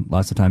spend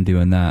lots of time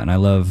doing that, and I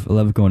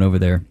love going over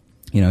there.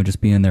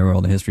 Just being there where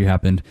all the history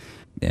happened,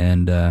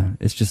 and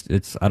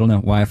it's I don't know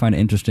why I find it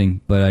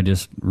interesting, but I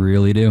just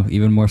really do,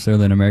 even more so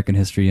than American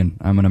history, and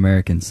I'm an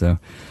American, so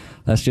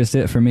that's just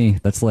it for me.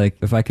 That's like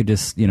if I could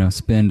just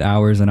spend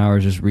hours and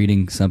hours just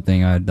reading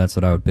something, that's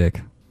what I would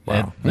pick.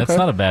 Wow. That's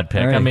not a bad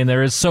pick. Right. I mean,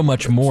 there is so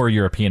much more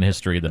European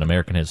history than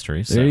American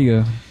history. So. There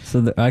you go.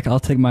 So I'll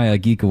take my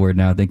geek award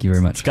now. Thank you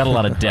very much. It's got a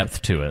lot of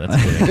depth to it.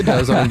 That's good. It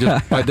does. I mean,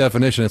 just by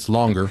definition, it's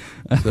longer.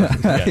 So.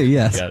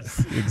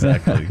 Yes,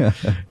 exactly.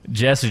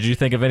 Jess, did you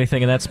think of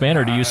anything in that span,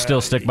 or do you still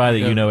stick by that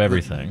you know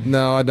everything?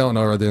 No, I don't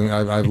know everything.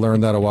 I've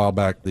learned that a while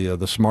back.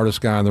 The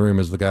smartest guy in the room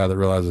is the guy that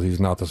realizes he's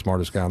not the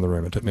smartest guy in the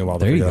room. It took me a while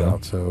to figure that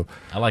out. So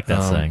I like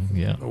that saying.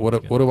 Yeah.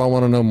 What do I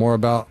want to know more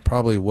about?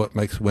 Probably what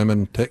makes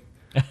women tick.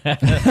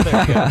 But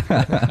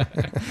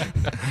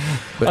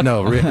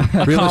no,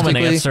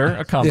 realistically,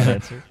 a common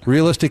answer.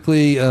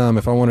 Realistically,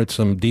 if I wanted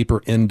some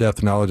deeper,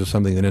 in-depth knowledge of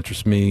something that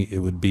interests me, it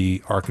would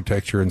be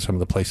architecture in some of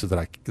the places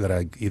that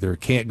I either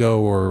can't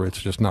go or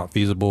it's just not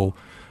feasible.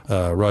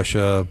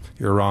 Russia,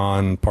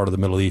 Iran, part of the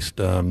Middle East.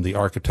 The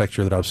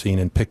architecture that I've seen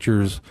in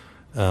pictures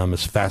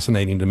is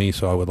fascinating to me.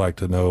 So I would like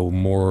to know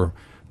more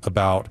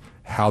about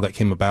how that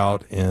came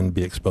about and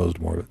be exposed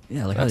more of it.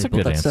 Yeah, like that's how a they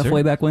built good that stuff answer.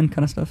 way back when,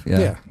 kind of stuff.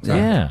 Yeah.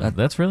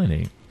 That's really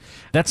neat.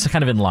 That's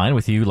kind of in line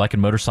with you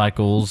liking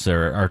motorcycles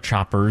or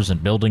choppers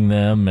and building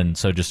them, and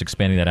so just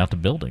expanding that out to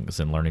buildings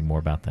and learning more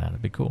about that.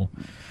 It'd be cool.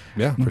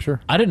 Yeah, for sure.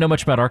 I didn't know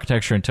much about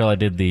architecture until I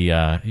did you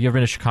ever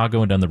been to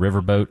Chicago and done the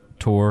riverboat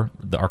tour,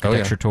 the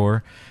architecture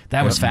tour?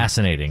 That was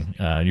fascinating.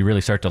 You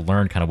really start to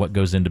learn kind of what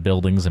goes into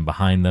buildings and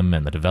behind them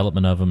and the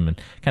development of them, and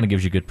kind of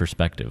gives you good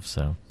perspective.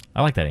 So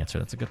I like that answer.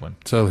 That's a good one.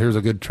 So here's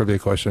a good trivia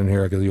question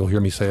here, because you'll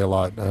hear me say a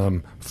lot.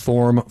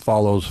 Form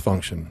follows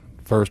function.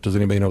 First, does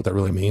anybody know what that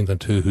really means? And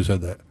two, who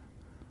said that?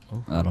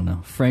 I don't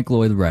know. Frank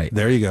Lloyd Wright.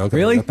 There you go. Okay,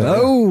 Really? got that.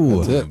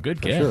 Oh, That's it.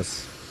 Good for guess. Sure.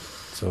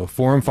 So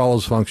form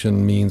follows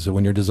function means that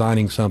when you're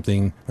designing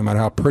something, no matter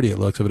how pretty it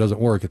looks, if it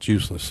doesn't work, it's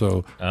useless.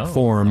 So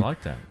form, I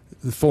like that.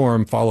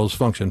 form follows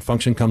function.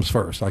 Function comes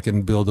first. I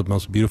can build the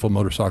most beautiful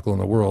motorcycle in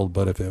the world,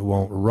 but if it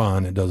won't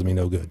run, it does me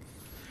no good.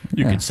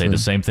 You could say the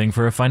same thing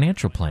for a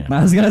financial plan.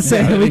 I was gonna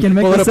say we can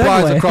make well, a it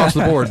applies segue. across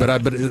the board,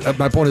 but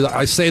my point is,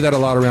 I say that a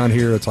lot around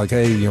here. It's like,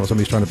 hey,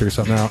 somebody's trying to figure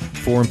something out.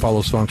 Form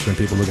follows function.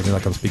 People look at me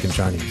like I'm speaking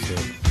Chinese. So,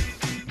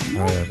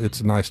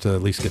 it's nice to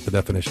at least get the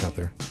definition out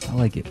there. I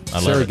like it.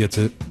 Sarah gets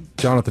it.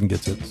 Jonathan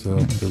gets it. So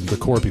the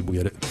core people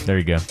get it. There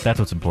you go. That's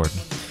what's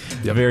important.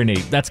 Yep. Very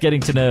neat. That's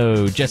getting to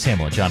know Jess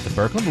Hamill and Jonathan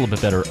Berkland a little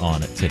bit better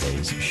on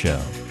today's show.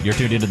 You're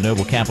tuned into the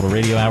Noble Capital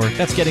Radio Hour.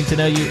 That's getting to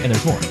know you, and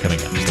there's more coming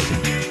up. Stay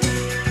tuned.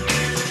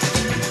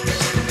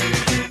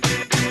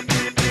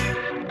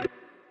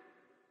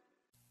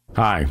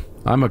 Hi,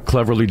 I'm a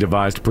cleverly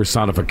devised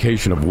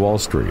personification of Wall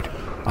Street.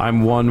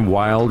 I'm one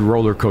wild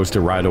roller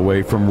coaster ride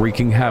away from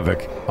wreaking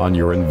havoc on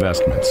your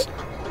investments.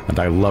 And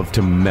I love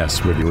to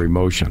mess with your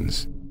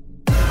emotions.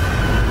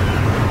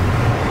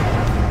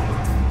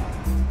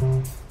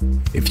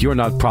 If you're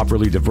not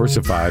properly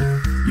diversified,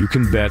 you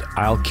can bet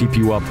I'll keep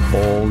you up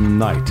all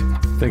night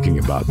thinking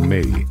about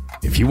me.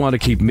 If you want to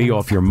keep me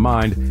off your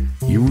mind,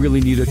 you really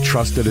need a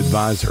trusted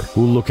advisor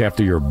who'll look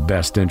after your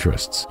best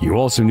interests. You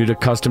also need a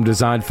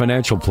custom-designed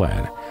financial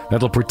plan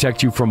that'll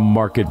protect you from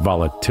market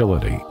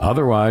volatility.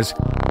 Otherwise,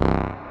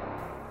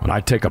 when I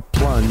take a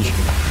plunge,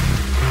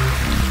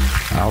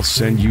 I'll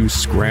send you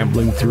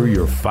scrambling through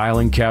your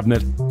filing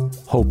cabinet,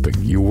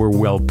 hoping you were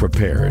well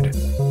prepared.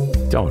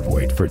 Don't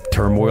wait for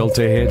turmoil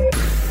to hit.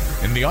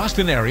 In the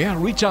Austin area,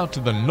 reach out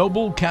to the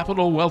Noble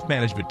Capital Wealth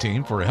Management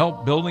Team for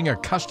help building a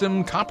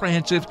custom,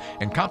 comprehensive,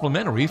 and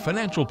complimentary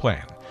financial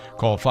plan.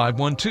 Call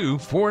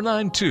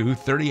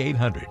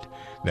 512-492-3800.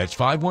 That's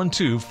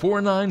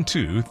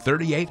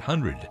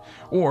 512-492-3800.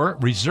 Or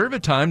reserve a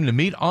time to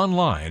meet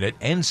online at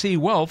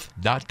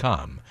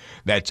ncwealth.com.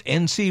 That's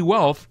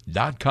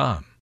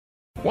ncwealth.com.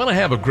 Want to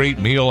have a great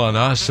meal on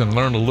us and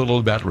learn a little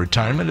about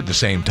retirement at the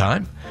same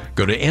time?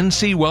 Go to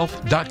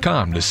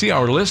ncwealth.com to see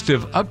our list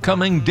of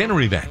upcoming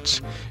dinner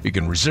events. You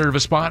can reserve a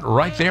spot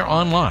right there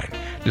online.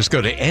 Just go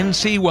to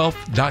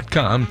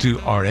ncwealth.com to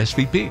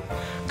RSVP.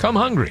 Come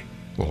hungry.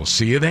 We'll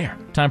see you there.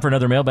 Time for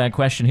another mailbag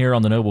question here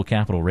on the Noble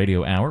Capital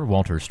Radio Hour.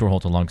 Walter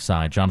Storholt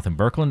alongside Jonathan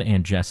Berkland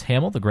and Jess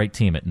Hamill, the great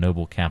team at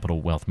Noble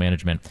Capital Wealth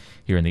Management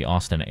here in the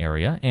Austin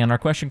area. And our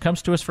question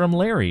comes to us from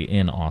Larry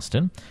in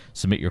Austin.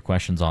 Submit your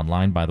questions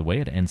online, by the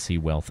way, at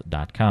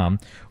ncwealth.com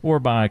or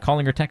by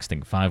calling or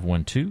texting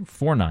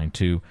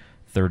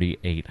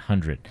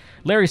 512-492-3800.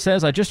 Larry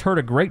says, I just heard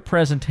a great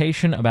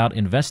presentation about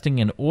investing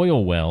in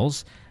oil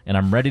wells, and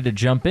I'm ready to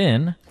jump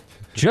in.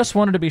 Just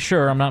wanted to be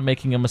sure I'm not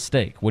making a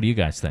mistake. What do you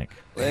guys think?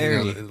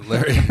 Larry,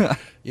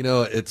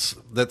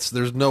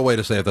 There's no way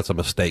to say if that's a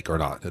mistake or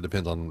not. It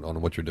depends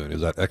on what you're doing.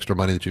 Is that extra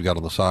money that you've got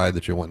on the side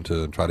that you're wanting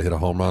to try to hit a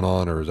home run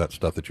on, or is that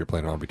stuff that you're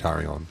planning on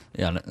retiring on?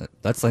 Yeah,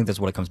 I think that's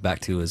what it comes back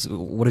to is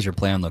what does your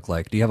plan look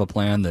like? Do you have a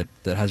plan that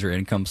has your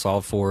income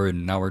solved for,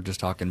 and now we're just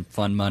talking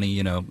fun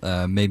money?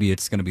 Maybe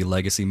it's going to be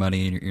legacy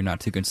money, and you're not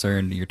too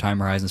concerned. Your time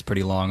horizon's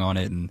pretty long on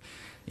it, and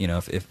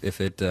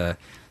if it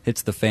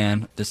hits the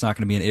fan, it's not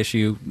going to be an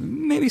issue.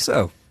 Maybe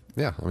so.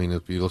 Yeah, I mean,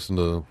 if you listen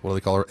to what do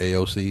they call her,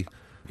 AOC.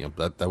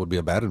 That would be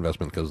a bad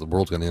investment because the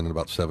world's going to end in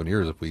about 7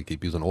 years if we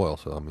keep using oil.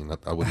 So I mean,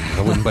 I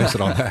wouldn't base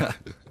it on that.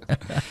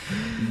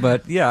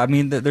 But yeah, I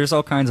mean, there's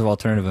all kinds of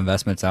alternative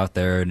investments out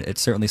there, and it's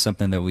certainly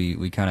something that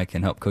we kind of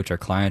can help coach our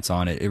clients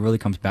on. It really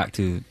comes back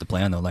to the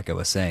plan, though. Like I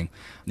was saying,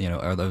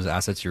 are those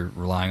assets you're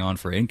relying on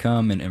for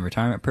income and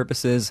retirement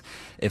purposes?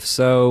 If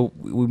so,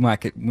 we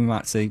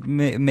might say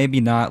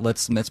maybe not.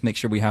 Let's make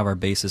sure we have our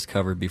bases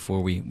covered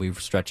before we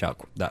stretch out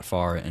that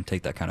far and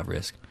take that kind of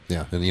risk.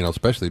 Yeah, and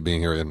especially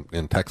being here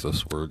in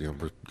Texas, where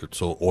we're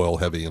so oil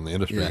heavy in the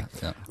industry.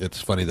 Yeah.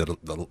 It's funny that a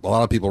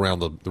lot of people around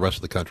the rest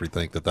of the country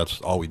think that that's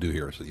all we do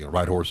here. So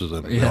ride horses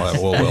and all that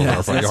oil wells in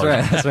our front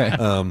yards. That's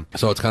right.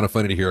 So it's kind of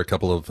funny to hear a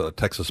couple of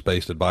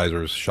Texas-based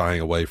advisors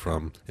shying away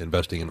from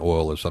investing in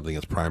oil as something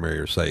that's primary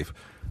or safe.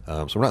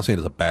 So we're not saying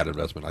it's a bad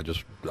investment. I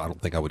don't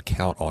think I would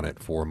count on it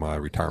for my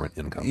retirement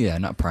income. Yeah,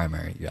 not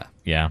primary. Yeah.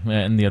 Yeah,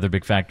 and the other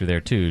big factor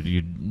there too,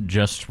 you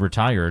just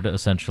retired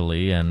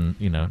essentially, and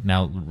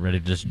now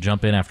ready to just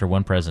jump in after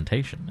one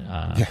presentation.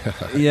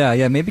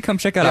 Yeah. Maybe come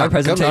check out our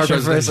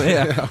presentation first.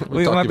 Yeah,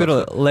 we might be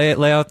able to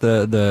lay out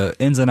the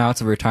ins and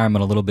outs of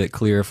retirement a little bit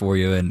clearer for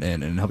you,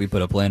 and help you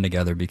put a plan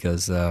together,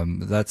 because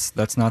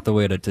that's not the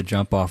way to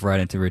jump off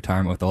right into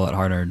retirement with all that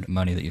hard-earned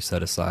money that you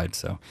set aside.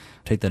 So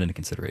take that into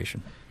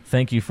consideration.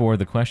 Thank you for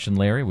the question,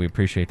 Larry. We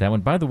appreciate that one.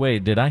 By the way,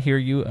 did I hear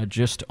you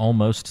just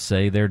almost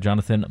say there,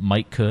 Jonathan,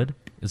 might could?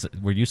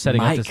 Were you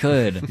setting up this?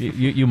 Could.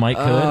 You might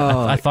could?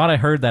 I thought I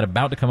heard that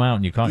about to come out,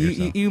 and you caught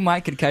yourself. You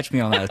might could catch me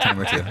on that a time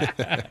or two.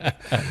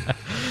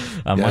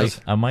 I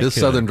might His could.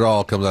 southern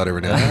drawl comes out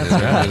every now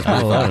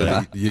and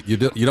then. You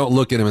don't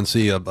look at him and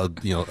see a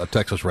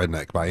Texas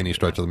redneck by any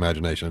stretch of the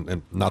imagination,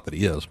 and not that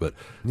he is, but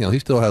he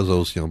still has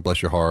those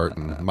bless your heart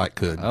and might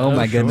could. Oh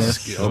my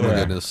goodness. Oh my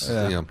goodness.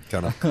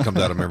 Kind of comes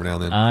out of him every now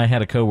and then. I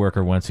had a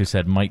coworker once who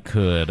said might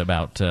could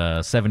about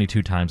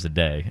 72 times a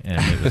day,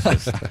 and it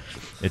was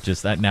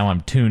just now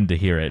I'm tuned to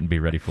hear it and be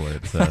ready for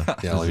it. So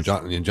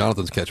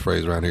Jonathan's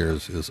catchphrase around here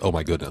is "Oh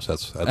my goodness."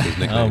 That's his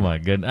nickname. Oh my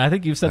goodness! I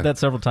think you've said that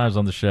several times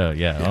on the show.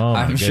 Yeah. Oh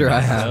my I'm goodness. sure I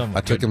have. Oh,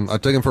 I took him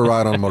for a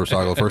ride on a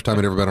motorcycle. First time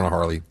he'd ever been on a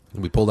Harley.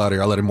 We pulled out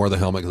here. I let him wear the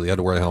helmet because he had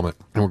to wear a helmet.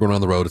 And we're going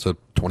down the road. It's a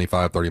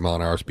 25, 30 mile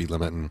an hour speed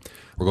limit, and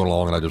we're going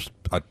along. And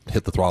I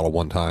hit the throttle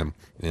one time,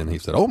 and he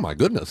said, "Oh my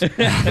goodness!" So,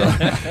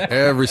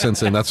 ever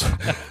since then, that's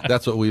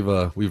what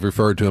we've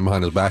referred to him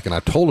behind his back. And I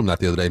told him that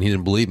the other day, and he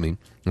didn't believe me.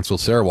 And so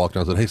Sarah walked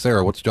in and said, "Hey,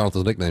 Sarah, what's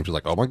Jonathan's nickname?" She's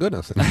like, "Oh my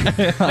goodness."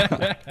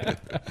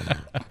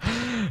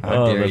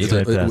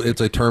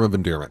 It's a term of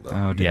endearment, though.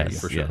 Oh, dear.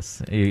 Yes, for sure.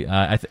 yes.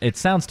 It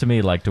sounds to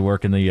me like to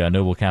work in the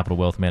Noble Capital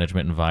Wealth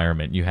Management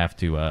environment, you have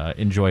to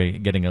enjoy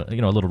getting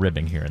a little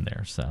ribbing here and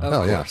there. So,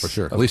 Oh yeah, for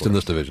sure. At least in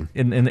this division.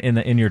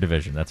 in your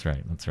division, that's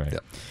right.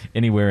 Yep.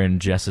 Anywhere in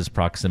Jess's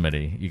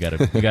proximity, you got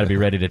to be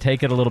ready to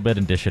take it a little bit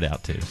and dish it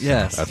out too. So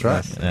Yes. That's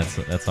right.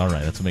 that's all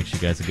right. That's what makes you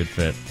guys a good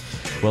fit.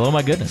 Well, oh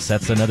my goodness,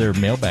 that's another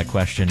mailbag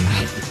question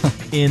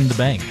in the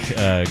bank.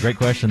 Great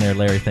question there,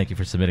 Larry. Thank you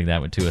for submitting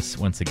that one to us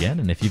once again.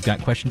 And if you've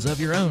got questions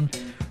of your own,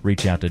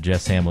 reach out to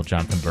Jess Hamill,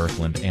 Jonathan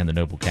Berkland, and the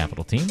Noble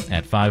Capital team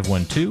at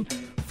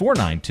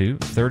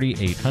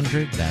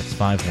 512-492-3800. That's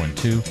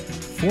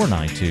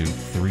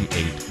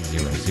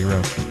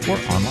 512-492-3800, or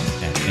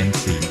online at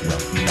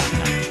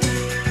ncwealth.com.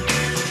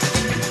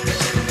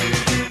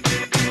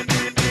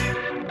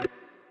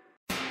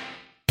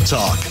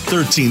 Talk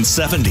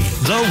 1370,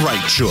 the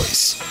right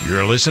choice.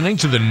 You're listening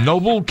to the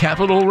Noble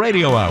Capital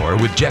Radio Hour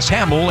with Jess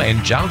Hamill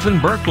and Jonathan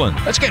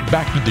Berkland. Let's get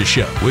back to the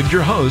show with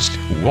your host,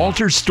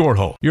 Walter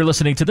Storholt. You're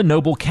listening to the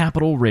Noble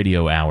Capital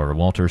Radio Hour.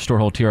 Walter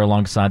Storholt here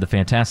alongside the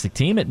fantastic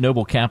team at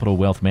Noble Capital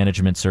Wealth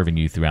Management, serving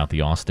you throughout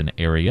the Austin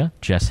area.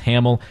 Jess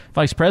Hamill,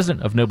 Vice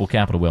President of Noble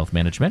Capital Wealth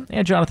Management,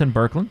 and Jonathan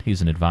Berkland.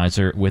 He's an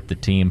advisor with the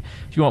team.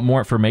 If you want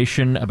more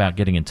information about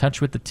getting in touch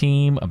with the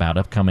team, about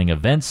upcoming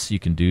events, you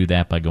can do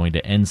that by going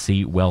to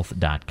ncwealth.com.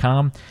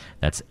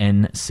 That's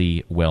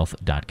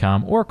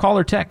ncwealth.com, or call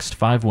or text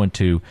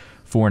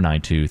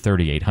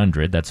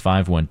 512-492-3800. That's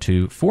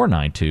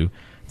 512-492-3800.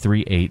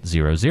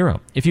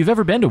 If you've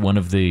ever been to one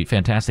of the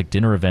fantastic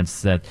dinner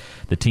events that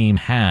the team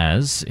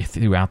has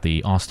throughout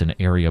the Austin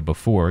area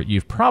before,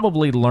 you've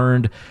probably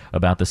learned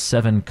about the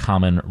 7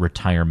 common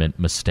retirement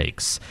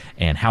mistakes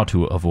and how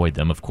to avoid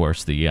them. Of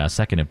course, the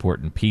second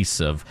important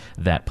piece of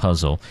that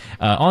puzzle.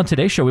 On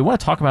today's show, we want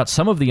to talk about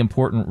some of the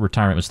important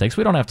retirement mistakes.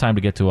 We don't have time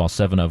to get to all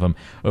 7 of them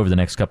over the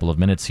next couple of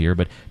minutes here,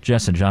 but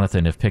Jess and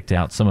Jonathan have picked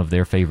out some of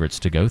their favorites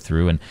to go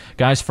through. And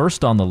guys,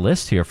 first on the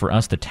list here for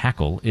us to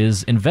tackle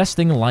is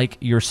investing like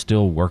you're you're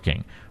still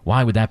working.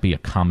 Why would that be a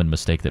common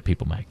mistake that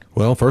people make?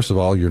 Well, first of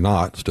all, you're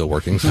not still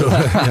working, so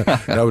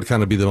that would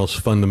kind of be the most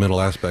fundamental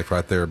aspect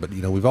right there. But,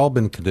 we've all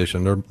been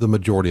conditioned, or the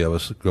majority of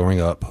us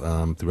growing up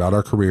throughout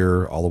our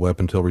career, all the way up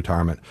until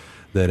retirement,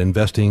 that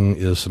investing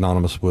is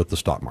synonymous with the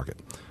stock market.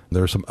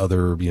 There are some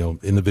other,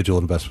 individual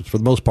investments. For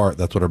the most part,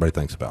 that's what everybody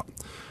thinks about.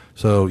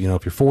 So,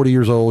 if you're 40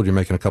 years old, you're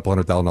making a couple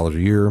 $100,000 a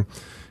year,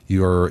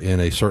 you are in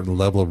a certain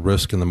level of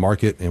risk in the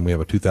market, and we have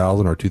a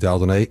 2000 or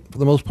 2008, for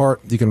the most part,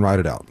 you can ride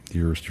it out.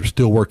 You're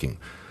still working.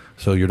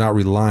 So you're not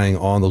relying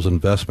on those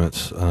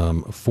investments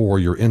for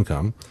your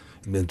income.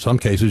 In some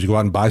cases, you go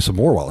out and buy some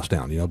more while it's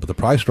down, but the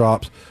price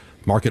drops,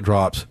 market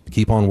drops,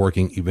 keep on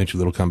working,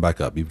 eventually it'll come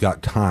back up. You've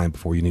got time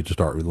before you need to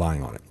start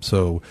relying on it.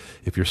 So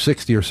if you're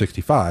 60 or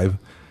 65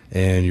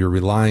 and you're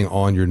relying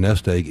on your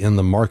nest egg in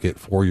the market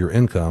for your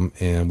income,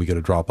 and we get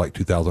a drop like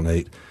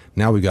 2008,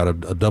 now we've got a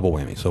double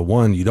whammy. So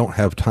one, you don't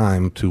have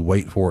time to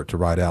wait for it to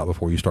ride out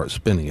before you start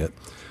spending it.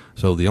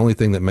 So the only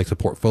thing that makes a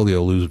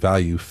portfolio lose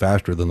value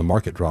faster than the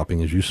market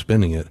dropping is you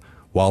spending it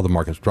while the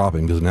market's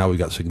dropping, because now we've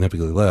got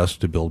significantly less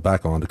to build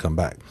back on to come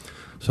back.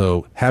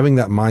 So having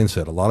that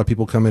mindset, a lot of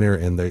people come in here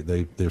and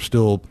they're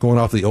still going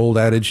off the old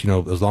adage,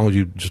 as long as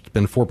you just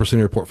spend 4% of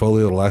your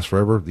portfolio, it'll last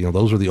forever.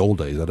 Those are the old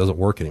days. That doesn't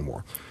work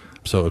anymore.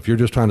 So if you're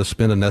just trying to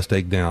spend a nest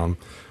egg down,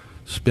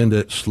 spend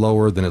it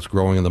slower than it's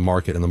growing in the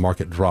market, and the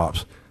market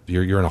drops,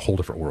 you're in a whole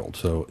different world.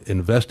 So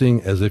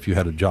investing as if you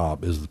had a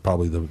job is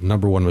probably the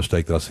number one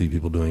mistake that I see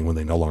people doing when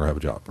they no longer have a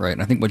job. Right.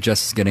 And I think what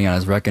Jess is getting at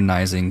is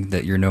recognizing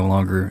that you're no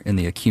longer in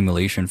the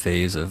accumulation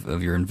phase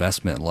of your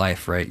investment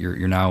life, right?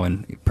 You're now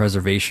in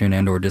preservation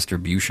and or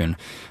distribution.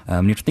 You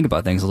have to think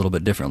about things a little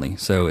bit differently.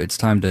 So it's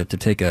time to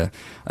take a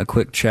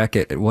quick check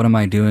at what am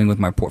I doing with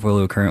my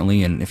portfolio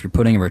currently? And if you're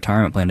putting a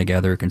retirement plan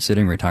together,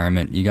 considering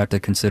retirement, you got to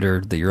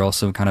consider that you're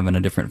also kind of in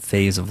a different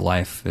phase of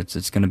life.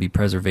 It's going to be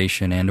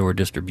preservation and or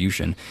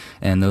distribution.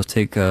 And those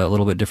take a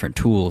little bit different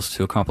tools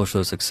to accomplish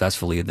those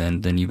successfully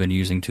than you've been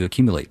using to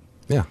accumulate.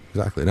 Yeah,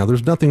 exactly. Now,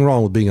 there's nothing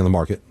wrong with being in the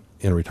market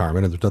in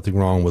retirement, and there's nothing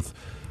wrong with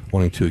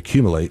wanting to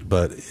accumulate,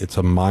 but it's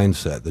a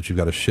mindset that you've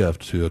got to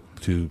shift to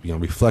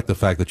reflect the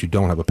fact that you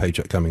don't have a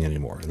paycheck coming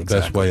anymore. And the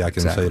best way I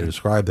can say to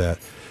describe that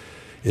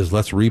is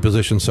let's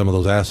reposition some of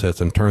those assets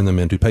and turn them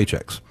into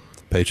paychecks.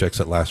 Paychecks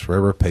that last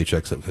forever,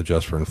 paychecks that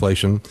adjust for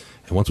inflation.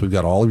 And once we've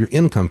got all of your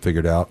income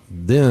figured out,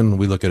 then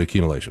we look at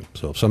accumulation.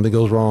 So if something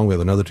goes wrong, we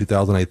have another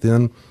 2008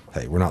 then,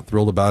 hey, we're not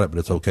thrilled about it, but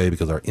it's okay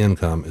because our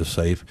income is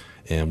safe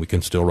and we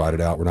can still ride it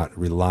out. We're not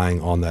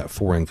relying on that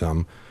for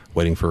income,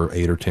 waiting for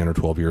 8 or 10 or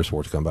 12 years for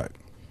it to come back.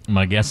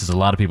 My guess is a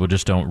lot of people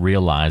just don't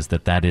realize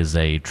that is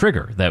a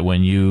trigger, that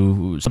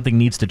when something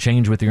needs to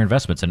change with your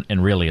investments,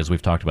 and really, as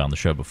we've talked about on the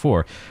show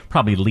before,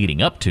 probably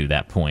leading up to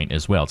that point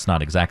as well. It's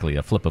not exactly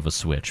a flip of a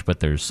switch, but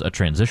there's a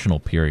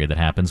transitional period that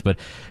happens. But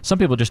some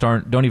people just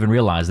don't even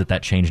realize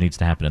that change needs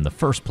to happen in the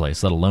first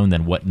place, let alone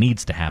then what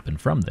needs to happen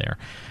from there.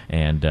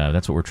 And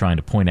that's what we're trying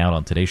to point out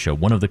on today's show.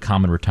 One of the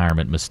common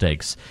retirement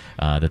mistakes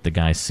that the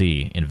guys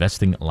see,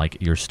 investing like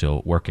you're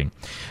still working.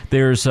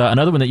 There's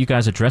another one that you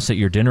guys address at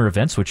your dinner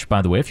events, which,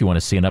 by the way, if you want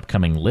to see an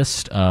upcoming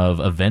list of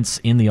events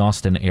in the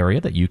Austin area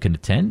that you can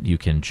attend, you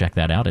can check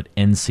that out at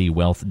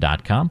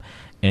ncwealth.com,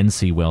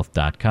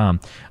 ncwealth.com.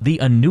 The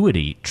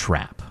annuity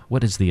trap.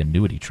 What is the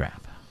annuity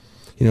trap?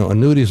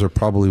 Annuities are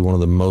probably one of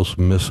the most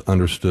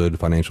misunderstood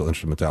financial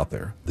instruments out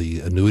there.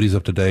 The annuities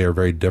of today are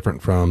very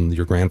different from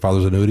your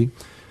grandfather's annuity.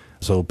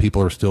 So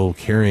people are still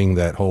carrying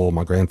that whole,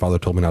 my grandfather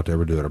told me not to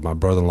ever do it, or my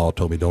brother-in-law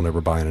told me don't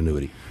ever buy an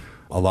annuity.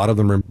 A lot of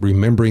them are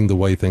remembering the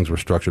way things were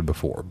structured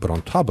before. But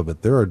on top of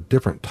it, there are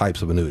different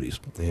types of annuities.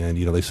 And,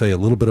 they say a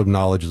little bit of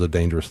knowledge is a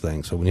dangerous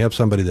thing. So when you have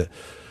somebody that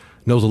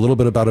knows a little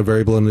bit about a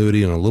variable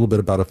annuity and a little bit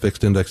about a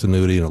fixed index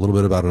annuity and a little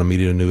bit about an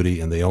immediate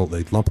annuity, and they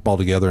lump them all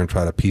together and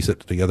try to piece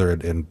it together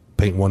and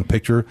paint one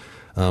picture,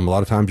 a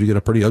lot of times you get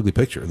a pretty ugly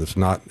picture that's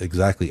not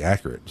exactly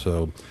accurate.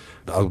 So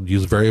I'll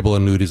use variable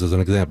annuities as an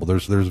example.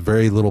 There's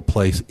very little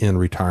place in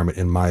retirement,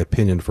 in my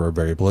opinion, for a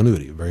variable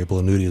annuity. A variable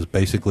annuity is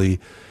basically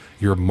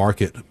your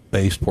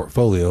market-based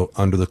portfolio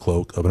under the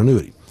cloak of an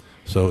annuity.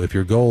 So if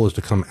your goal is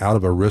to come out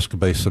of a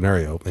risk-based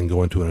scenario and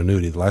go into an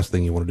annuity, the last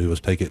thing you want to do is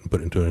take it and put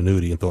it into an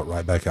annuity and throw it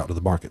right back out to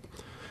the market.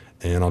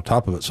 And on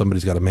top of it,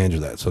 somebody's got to manage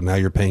that. So now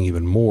you're paying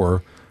even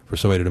more for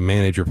somebody to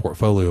manage your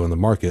portfolio in the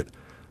market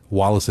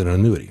while it's in an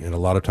annuity. And a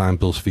lot of times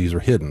those fees are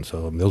hidden.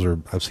 So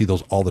I see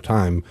those all the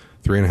time,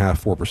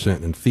 3.5%,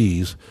 4% in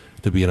fees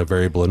to be in a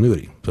variable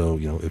annuity. So,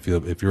 if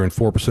you're in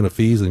 4% of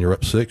fees, then you're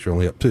up 6, you're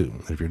only up 2.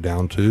 And if you're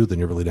down 2, then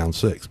you're really down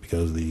 6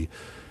 because the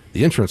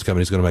insurance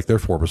company is going to make their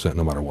 4%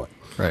 no matter what.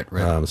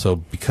 Right. So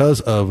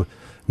because of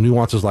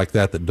nuances like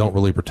that don't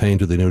really pertain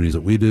to the annuities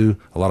that we do,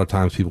 a lot of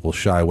times people will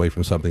shy away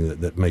from something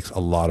that makes a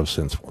lot of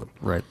sense for them.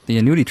 Right. The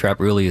annuity trap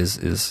really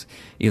is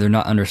either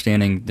not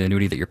understanding the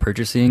annuity that you're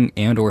purchasing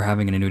and or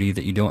having an annuity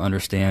that you don't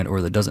understand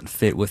or that doesn't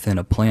fit within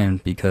a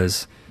plan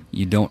because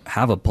you don't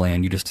have a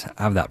plan. You just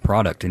have that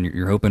product, and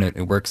you're hoping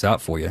it works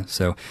out for you.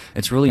 So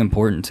it's really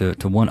important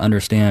to one,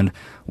 understand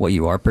what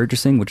you are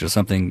purchasing, which is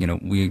something,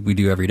 we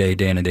do every day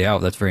in and day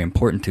out. That's very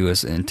important to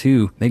us. And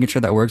two, making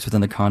sure that works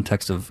within the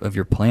context of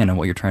your plan and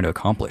what you're trying to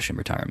accomplish in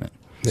retirement.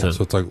 Yeah,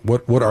 so it's like,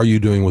 what are you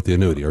doing with the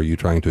annuity? Are you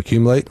trying to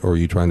accumulate, or are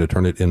you trying to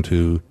turn it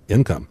into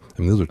income?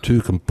 I mean, those are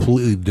two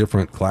completely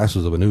different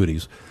classes of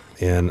annuities.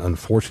 And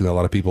unfortunately, a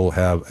lot of people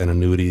have an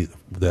annuity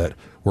that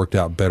worked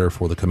out better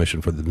for the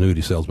commission for the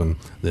annuity salesman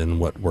than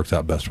what works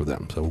out best for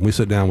them. So when we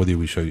sit down with you,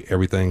 we show you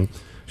everything,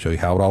 show you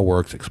how it all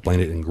works, explain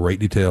it in great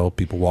detail.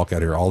 People walk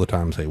out here all the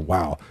time and say,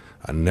 wow,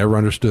 I never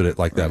understood it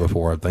like that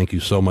before. Thank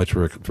you so much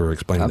for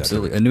explaining that.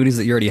 Absolutely. Annuities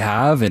that you already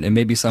have, and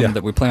maybe something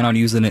that we plan on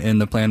using in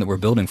the plan that we're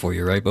building for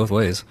you, right? Both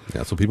ways.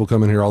 Yeah, so people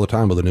come in here all the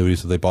time with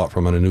annuities that they bought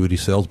from an annuity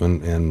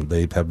salesman, and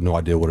they have no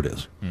idea what it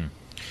is.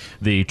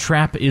 The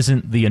trap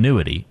isn't the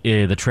annuity.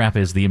 The trap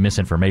is the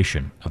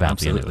misinformation about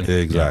the annuity.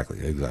 Exactly.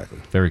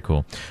 Very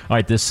cool. All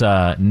right, this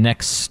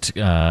next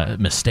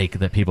mistake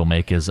that people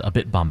make is a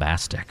bit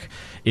bombastic.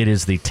 It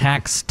is the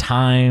tax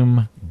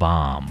time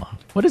bomb.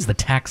 What is the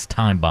tax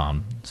time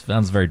bomb? It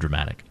sounds very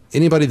dramatic.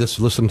 Anybody that's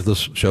listened to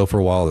this show for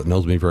a while that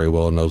knows me very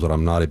well knows that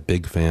I'm not a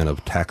big fan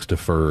of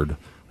tax-deferred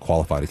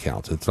qualified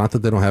accounts. It's not that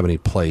they don't have any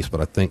place, but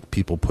I think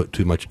people put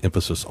too much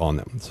emphasis on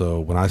them. So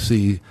when I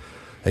see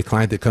a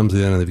client that comes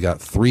in and they've got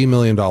 $3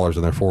 million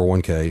in their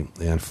 401k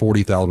and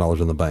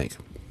 $40,000 in the bank,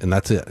 and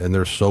that's it, and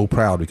they're so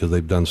proud because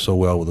they've done so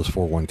well with this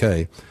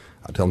 401k,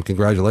 I tell them,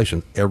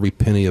 congratulations, every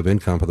penny of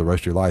income for the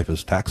rest of your life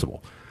is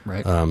taxable.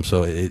 Right.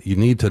 So you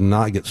need to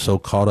not get so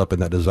caught up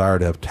in that desire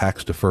to have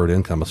tax-deferred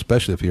income,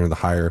 especially if you're in the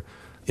higher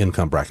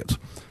income brackets.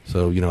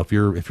 So, if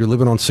you're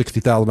living on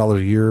 $60,000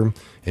 a year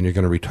and you're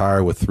going to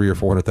retire with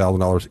 $300,000 or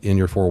 $400,000 in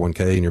your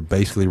 401k and you're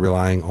basically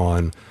relying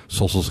on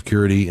Social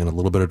Security and a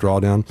little bit of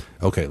drawdown,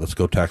 okay, let's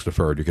go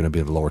tax-deferred. You're going to be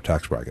in the lower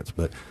tax brackets.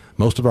 But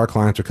most of our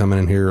clients are coming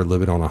in here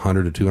living on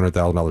 $100,000 to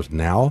 $200,000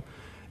 now,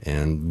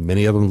 and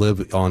many of them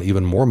live on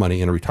even more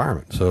money in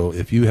retirement. So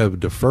if you have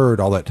deferred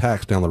all that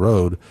tax down the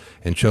road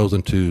and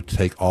chosen to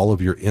take all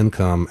of your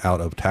income out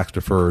of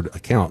tax-deferred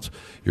accounts,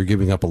 you're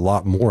giving up a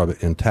lot more of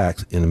it in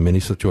tax in many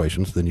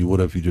situations than you would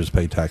have if you just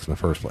paid tax in the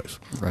first place.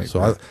 Right.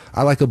 So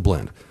I like a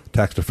blend.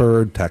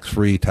 Tax-deferred,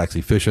 tax-free,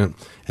 tax-efficient,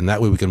 and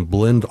that way we can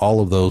blend all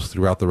of those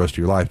throughout the rest of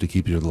your life to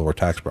keep you in the lower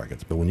tax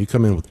brackets. But when you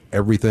come in with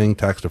everything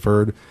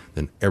tax-deferred,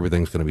 then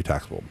everything's going to be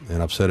taxable.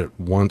 And I've said it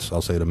once,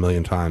 I'll say it a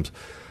million times.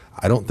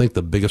 I don't think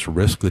the biggest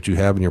risk that you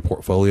have in your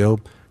portfolio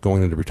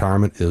going into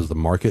retirement is the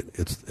market.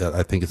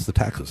 I think it's the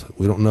taxes.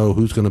 We don't know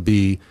who's going to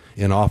be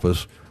in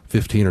office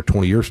 15 or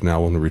 20 years from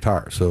now when we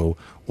retire. So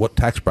what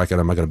tax bracket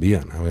am I going to be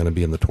in? Am I going to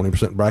be in the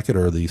 20% bracket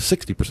or the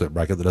 60%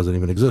 bracket that doesn't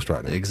even exist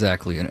right now?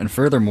 Exactly. And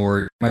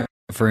furthermore,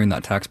 referring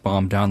that tax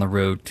bomb down the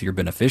road to your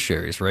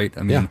beneficiaries, right?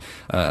 I mean,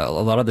 a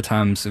lot of the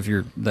times, if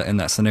you're in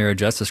that scenario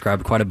Jess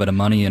described, quite a bit of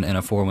money in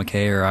a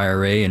 401k or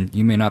IRA, and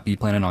you may not be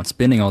planning on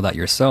spending all that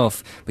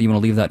yourself, but you want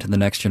to leave that to the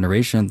next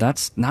generation,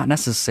 that's not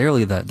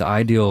necessarily the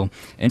ideal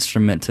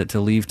instrument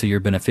to leave to your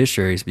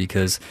beneficiaries,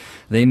 because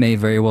they may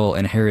very well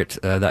inherit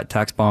that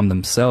tax bomb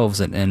themselves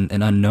and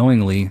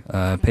unknowingly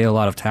pay a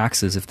lot of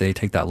taxes if they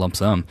take that lump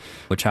sum,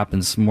 which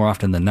happens more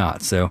often than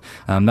not. So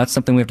that's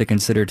something we have to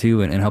consider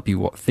too, and help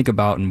you think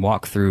about and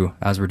walk through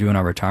as we're doing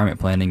our retirement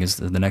planning, is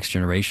the next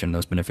generation,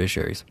 those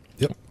beneficiaries.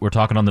 Yep. We're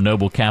talking on the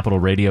Noble Capital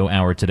Radio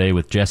Hour today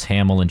with Jess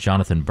Hamill and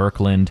Jonathan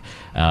Birkeland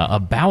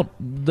about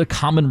the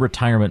common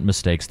retirement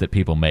mistakes that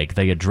people make.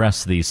 They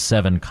address these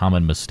 7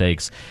 common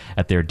mistakes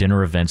at their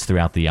dinner events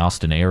throughout the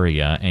Austin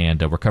area, and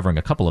we're covering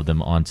a couple of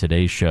them on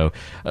today's show.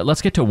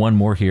 Let's get to one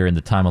more here in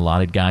the time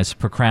allotted, guys.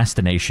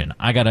 Procrastination.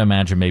 I got to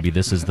imagine maybe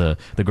this is the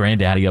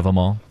granddaddy of them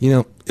all.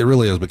 It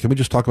really is, but can we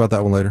just talk about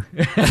that one later?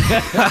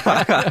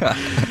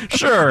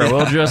 Sure,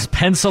 we'll just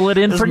pencil it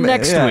in for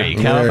next week.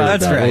 How about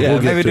that's right.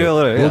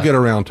 We'll get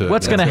around to it.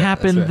 What's going to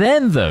happen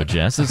then, though,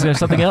 Jess? Is there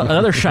something else,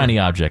 another shiny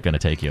object going to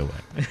take you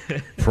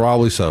away?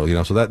 Probably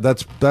so. So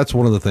that's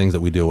one of the things that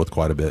we deal with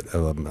quite a bit.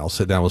 I'll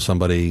sit down with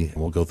somebody and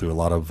we'll go through a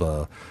lot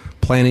of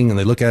planning, and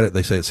they look at it,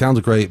 they say, it sounds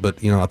great, but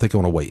I think I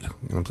want to wait.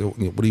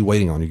 What are you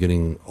waiting on? You're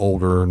getting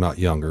older, not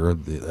younger.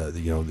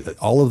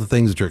 All of the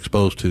things that you're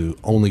exposed to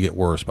only get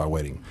worse by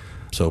waiting.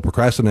 So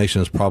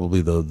procrastination is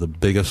probably the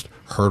biggest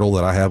hurdle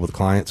that I have with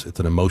clients. It's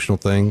an emotional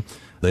thing.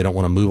 They don't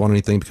want to move on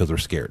anything because they're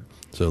scared.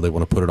 So they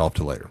want to put it off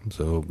to later.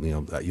 So,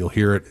 you'll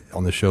hear it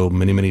on the show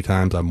many, many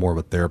times. I'm more of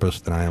a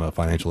therapist than I am a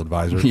financial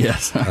advisor.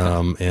 Yes.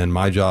 And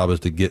my job is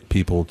to get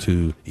people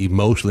to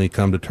emotionally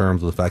come to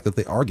terms with the fact that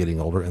they are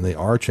getting older and they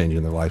are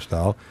changing their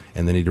lifestyle,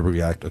 and they need to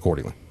react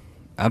accordingly.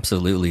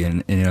 Absolutely.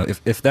 And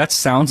if that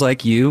sounds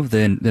like you,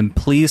 then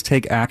please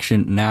take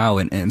action now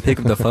and pick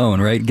up the phone,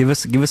 right? Give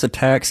us a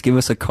text, give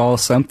us a call,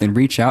 something,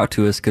 reach out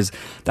to us, because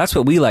that's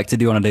what we like to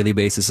do on a daily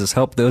basis, is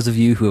help those of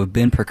you who have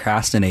been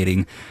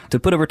procrastinating to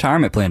put a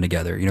retirement plan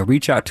together.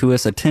 Reach out to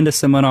us, attend a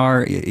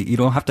seminar. You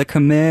don't have to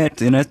commit,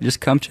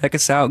 just come check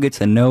us out, get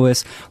to know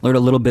us, learn a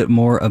little bit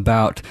more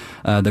about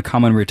the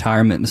common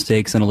retirement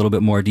mistakes in a little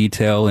bit more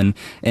detail, and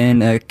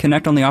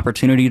connect on the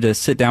opportunity to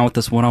sit down with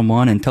us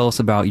one-on-one and tell us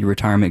about your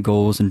retirement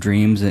goals and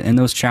dreams and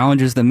those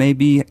challenges that may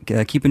be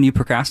keeping you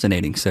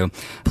procrastinating. So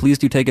please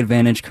do take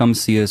advantage. Come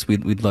see us.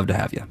 We'd love to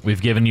have you.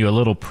 We've given you a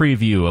little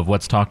preview of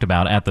what's talked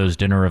about at those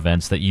dinner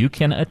events that you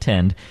can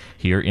attend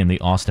here in the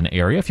Austin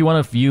area. If you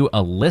want to view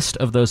a list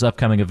of those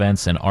upcoming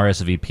events and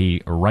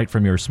RSVP right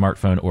from your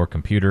smartphone or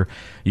computer,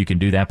 you can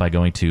do that by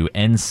going to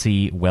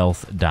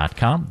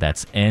ncwealth.com.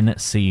 That's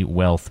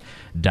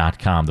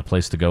ncwealth.com, the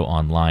place to go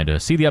online to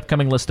see the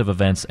upcoming list of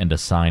events and to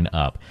sign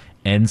up.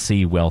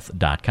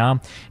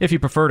 ncwealth.com. If you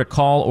prefer to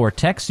call or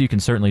text, you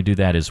can certainly do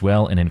that as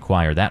well and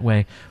inquire that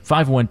way.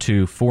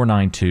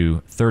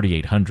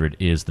 512-492-3800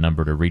 is the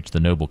number to reach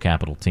the Noble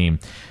Capital team.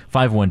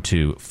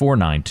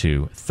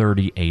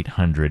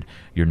 512-492-3800,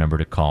 your number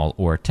to call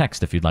or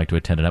text if you'd like to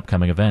attend an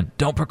upcoming event.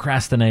 Don't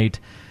procrastinate.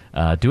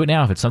 Do it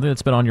now. If it's something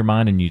that's been on your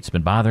mind and it's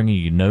been bothering you,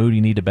 you know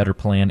you need a better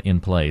plan in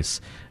place.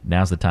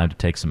 Now's the time to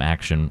take some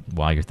action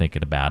while you're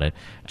thinking about it.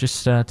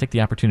 Just take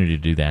the opportunity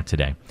to do that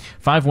today.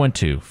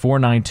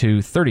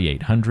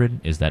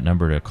 512-492-3800 is that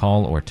number to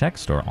call or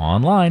text, or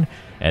online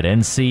at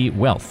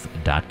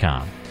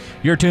ncwealth.com.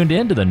 You're tuned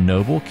in to the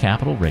Noble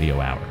Capital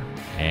Radio Hour.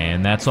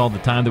 And that's all the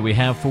time that we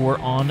have for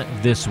on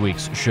this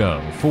week's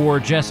show. For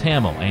Jess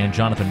Hamill and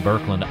Jonathan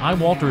Berkland, I'm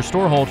Walter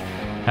Storholt.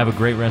 Have a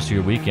great rest of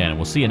your weekend, and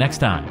we'll see you next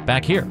time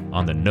back here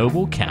on the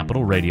Noble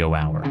Capital Radio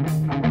Hour.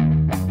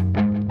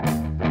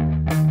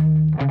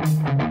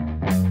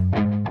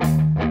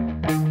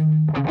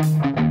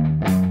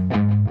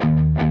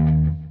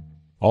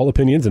 All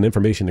opinions and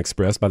information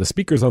expressed by the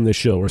speakers on this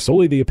show are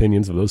solely the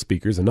opinions of those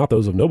speakers and not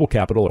those of Noble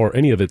Capital or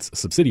any of its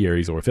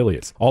subsidiaries or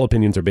affiliates. All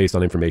opinions are based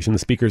on information the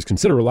speakers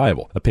consider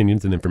reliable.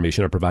 Opinions and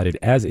information are provided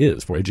as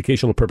is for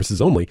educational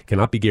purposes only,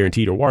 cannot be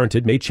guaranteed or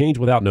warranted, may change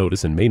without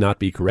notice, and may not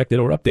be corrected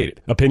or updated.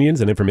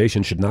 Opinions and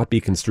information should not be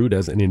construed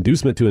as an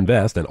inducement to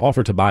invest, an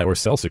offer to buy or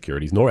sell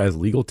securities, nor as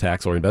legal,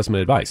 tax, or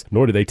investment advice,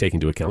 nor do they take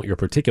into account your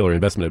particular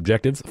investment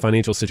objectives,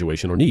 financial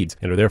situation, or needs,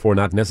 and are therefore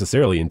not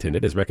necessarily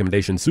intended as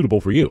recommendations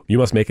suitable for you. You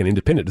must make an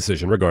independent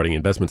decision regarding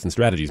investments and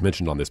strategies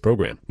mentioned on this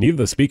program. Neither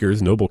the speakers,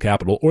 Noble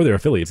Capital, or their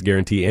affiliates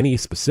guarantee any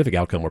specific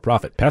outcome or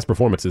profit. Past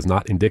performance is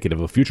not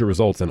indicative of future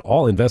results, and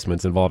all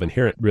investments involve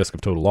inherent risk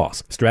of total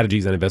loss.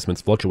 Strategies and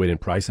investments fluctuate in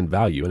price and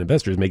value, and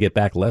investors may get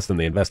back less than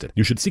they invested.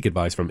 You should seek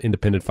advice from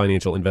independent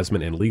financial,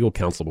 investment, and legal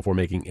counsel before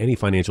making any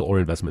financial or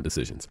investment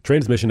decisions.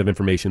 Transmission of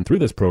information through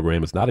this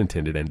program is not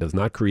intended and does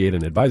not create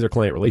an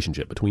advisor-client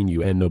relationship between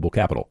you and Noble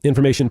Capital.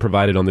 Information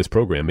provided on this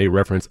program may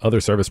reference other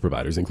service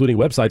providers, including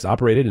websites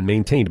operated and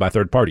maintained by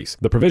third parties.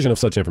 The provision of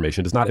such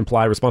information does not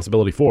imply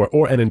responsibility for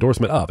or an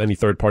endorsement of any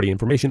third-party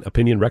information,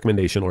 opinion,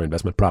 recommendation, or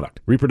investment product.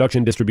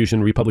 Reproduction,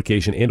 distribution,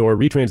 republication, and/or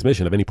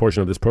retransmission of any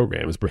portion of this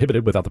program is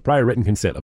prohibited without the prior written consent of